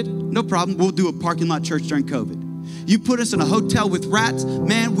COVID, no problem. We'll do a parking lot church during COVID. You put us in a hotel with rats,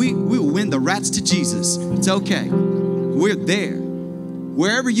 man, we will win the rats to Jesus. It's okay. We're there.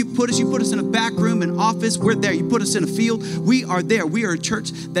 Wherever you put us in a back room, an office, we're there. You put us in a field, we are there. We are a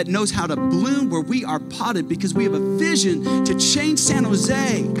church that knows how to bloom where we are potted because we have a vision to change San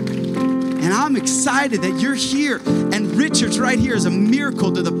Jose. And I'm excited that you're here. And Richard's right here is a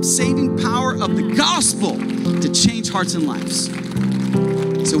miracle to the saving power of the gospel to change hearts and lives.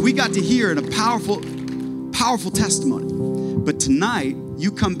 So we got to hear in a powerful testimony. But tonight,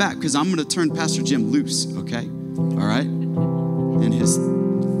 you come back because I'm going to turn Pastor Jim loose, okay? All right? And his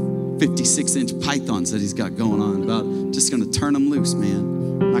 56-inch pythons that he's got going on. Just going to turn him loose,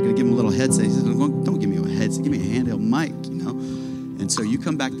 man. I'm not going to give him a little headset. He says, don't give me a headset. Give me a handheld mic, you know? And so you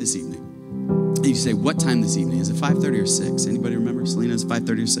come back this evening. And you say, what time this evening? Is it 5:30 or 6? Anybody remember? Selena, is it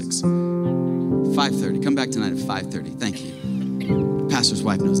 5:30 or 6? 5:30. Come back tonight at 5:30. Thank you. Pastor's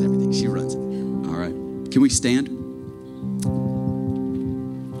wife knows everything. She runs it. All right. Can we stand?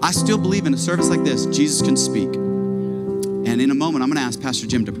 I still believe in a service like this, Jesus can speak. And in a moment, I'm going to ask Pastor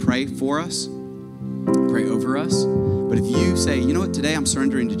Jim to pray for us, pray over us. But if you say, you know what, today I'm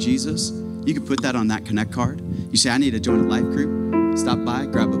surrendering to Jesus, you can put that on that Connect card. You say, I need to join a life group. Stop by,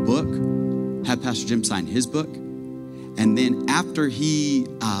 grab a book, have Pastor Jim sign his book. And then after he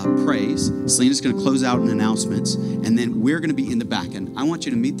prays, Selena's going to close out in announcements. And then we're going to be in the back. And I want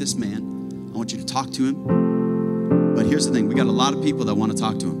you to meet this man. I want you to talk to him. But here's the thing. We got a lot of people that want to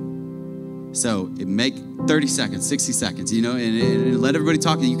talk to him. So make 30 seconds, 60 seconds, you know, and let everybody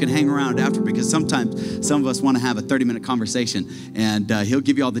talk, and you can hang around after, because sometimes some of us want to have a 30-minute conversation, and he'll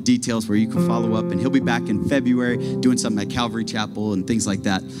give you all the details where you can follow up, and he'll be back in February doing something at Calvary Chapel and things like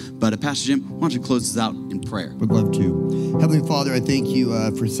that. But Pastor Jim, why don't you close this out in prayer? Would love to. Heavenly Father, I thank you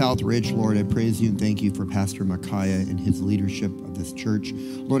for Southridge. Lord, I praise you and thank you for Pastor Micaiah and his leadership of this church.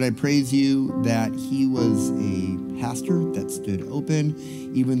 Lord, I praise you that he was a pastor that stood open,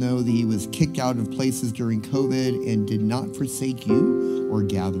 even though he was kicked out of places during COVID, and did not forsake you or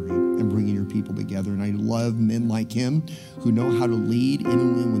gathering and bringing your people together. And I love men like him who know how to lead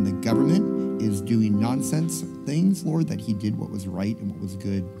even when the government is doing nonsense things, Lord, that he did what was right and what was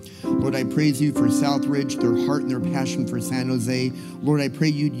good. Lord, I praise you for Southridge, their heart and their passion for San Jose. Lord, I pray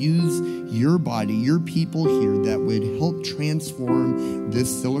you'd use your body, your people here that would help transform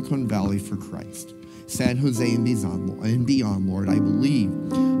this Silicon Valley for Christ. San Jose and beyond, Lord, I believe,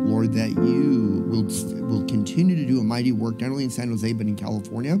 Lord, that you will continue to do a mighty work, not only in San Jose, but in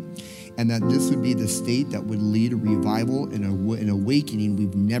California, and that this would be the state that would lead a revival and an awakening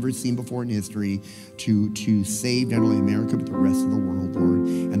we've never seen before in history to save not only America, but the rest of the world, Lord.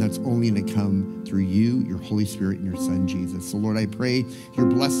 And that's only going to come through you, your Holy Spirit, and your Son, Jesus. So, Lord, I pray your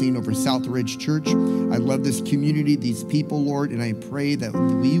blessing over Southridge Church. I love this community, these people, Lord, and I pray that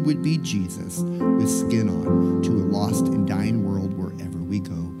we would be Jesus with skin on to a lost and dying world wherever we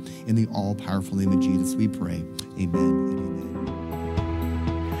go. In the all-powerful name of Jesus, we pray. Amen and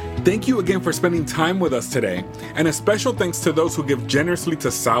amen. Thank you again for spending time with us today, and a special thanks to those who give generously to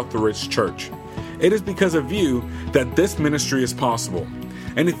Southridge Church. It is because of you that this ministry is possible.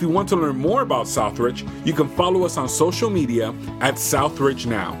 And if you want to learn more about Southridge, you can follow us on social media at Southridge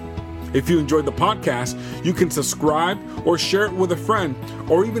Now. If you enjoyed the podcast, you can subscribe or share it with a friend,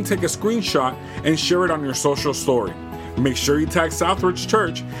 or even take a screenshot and share it on your social story. Make sure you tag Southridge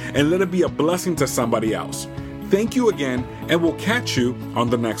Church and let it be a blessing to somebody else. Thank you again, and we'll catch you on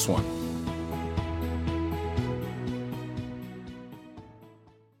the next one.